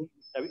susah.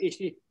 Tapi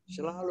istri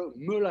selalu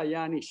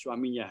melayani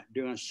suaminya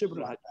dengan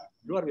sepenuh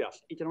hati. Luar biasa.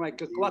 Itu namanya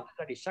kekuatan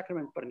dari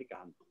sakramen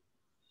pernikahan.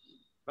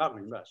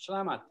 Bagus, Mbak.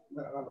 Selamat.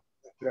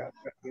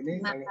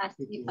 Terima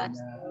kasih,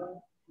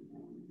 Pastor.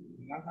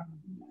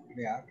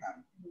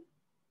 Kelihatan.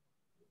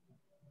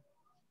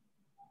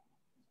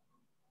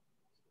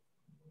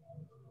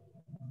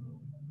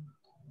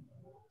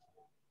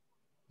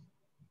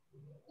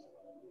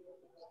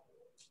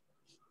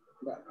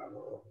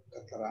 Kalau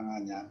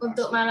keterangannya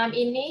untuk malam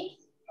ini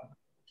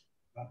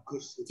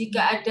bagus.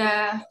 Jika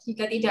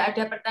tidak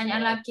ada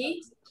pertanyaan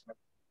lagi,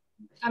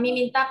 kami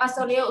minta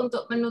Pastor Leo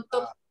untuk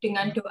menutup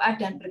dengan doa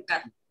dan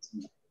berkat.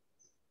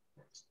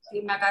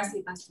 Terima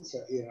kasih, Pastor.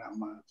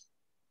 Seirama.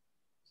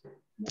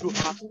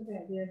 Tuhan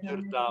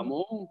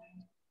sertamu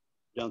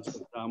dan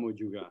sertamu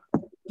juga.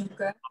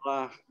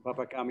 Allah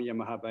Bapa kami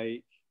yang maha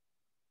baik,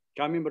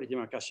 kami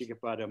berterima kasih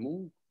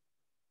kepadamu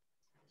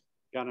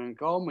karena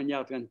Engkau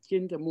menyatakan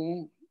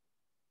cinta-Mu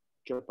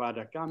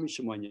kepada kami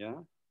semuanya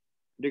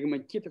dengan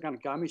menciptakan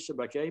kami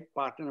sebagai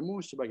partner-Mu,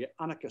 sebagai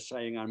anak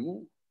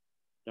kesayangan-Mu,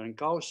 dan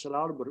Engkau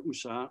selalu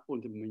berusaha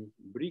untuk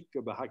memberi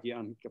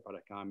kebahagiaan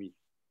kepada kami.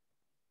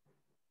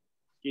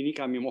 Ini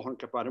kami mohon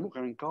kepadamu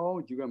karena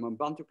Engkau juga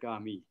membantu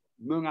kami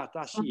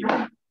mengatasi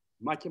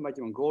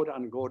macam-macam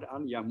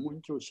godaan-godaan yang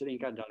muncul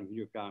seringkali dalam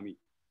hidup kami.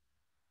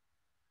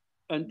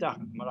 Entah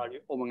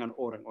melalui omongan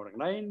orang-orang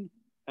lain,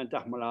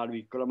 entah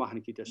melalui kelemahan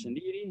kita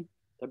sendiri,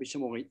 Tapi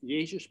semoga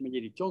Yesus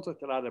menjadi contoh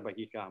teladan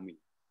bagi kami.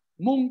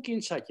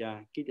 Mungkin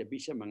saja kita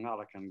bisa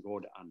mengalahkan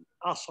godaan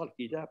asal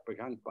kita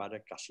pegang pada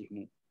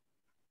kasih-Mu.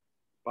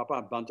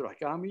 Bapa, bantulah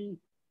kami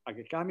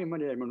agar kami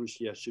menjadi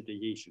manusia seperti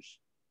Yesus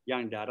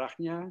yang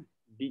darahnya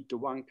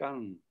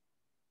dituangkan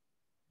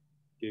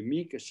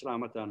demi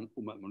keselamatan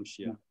umat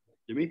manusia,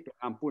 demi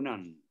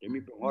pengampunan, demi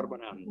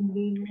pengorbanan,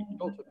 demi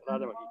contoh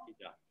teladan bagi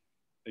kita.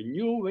 A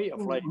new way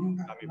of life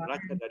kami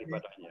belajar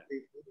daripadanya.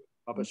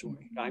 Bapak, semua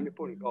kami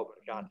pun Kau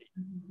berkati,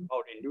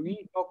 Kau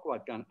lindungi, Kau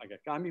kuatkan agar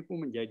kami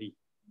pun menjadi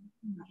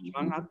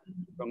semangat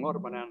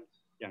pengorbanan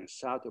yang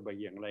satu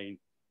bagi yang lain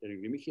dan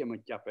demikian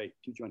mencapai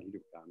tujuan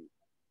hidup kami.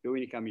 Doa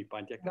ini kami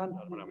panjatkan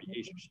dalam nama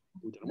Yesus,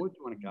 Putra-Mu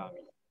Tuhan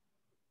kami.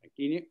 Dan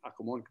kini aku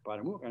mohon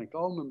kepadamu agar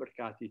Kau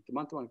memberkati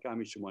teman-teman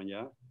kami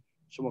semuanya.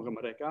 Semoga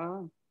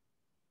mereka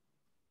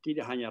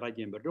tidak hanya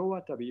rajin berdoa,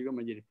 tapi juga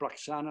menjadi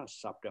pelaksana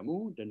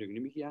sabda-Mu dan dengan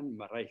demikian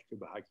meraih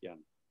kebahagiaan.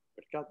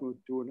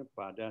 Berkat-Mu Tuhan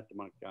pada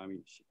teman kami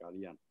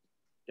sekalian.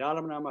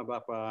 Dalam nama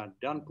Bapa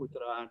dan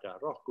Putra dan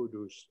Roh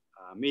Kudus.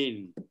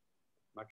 Amin.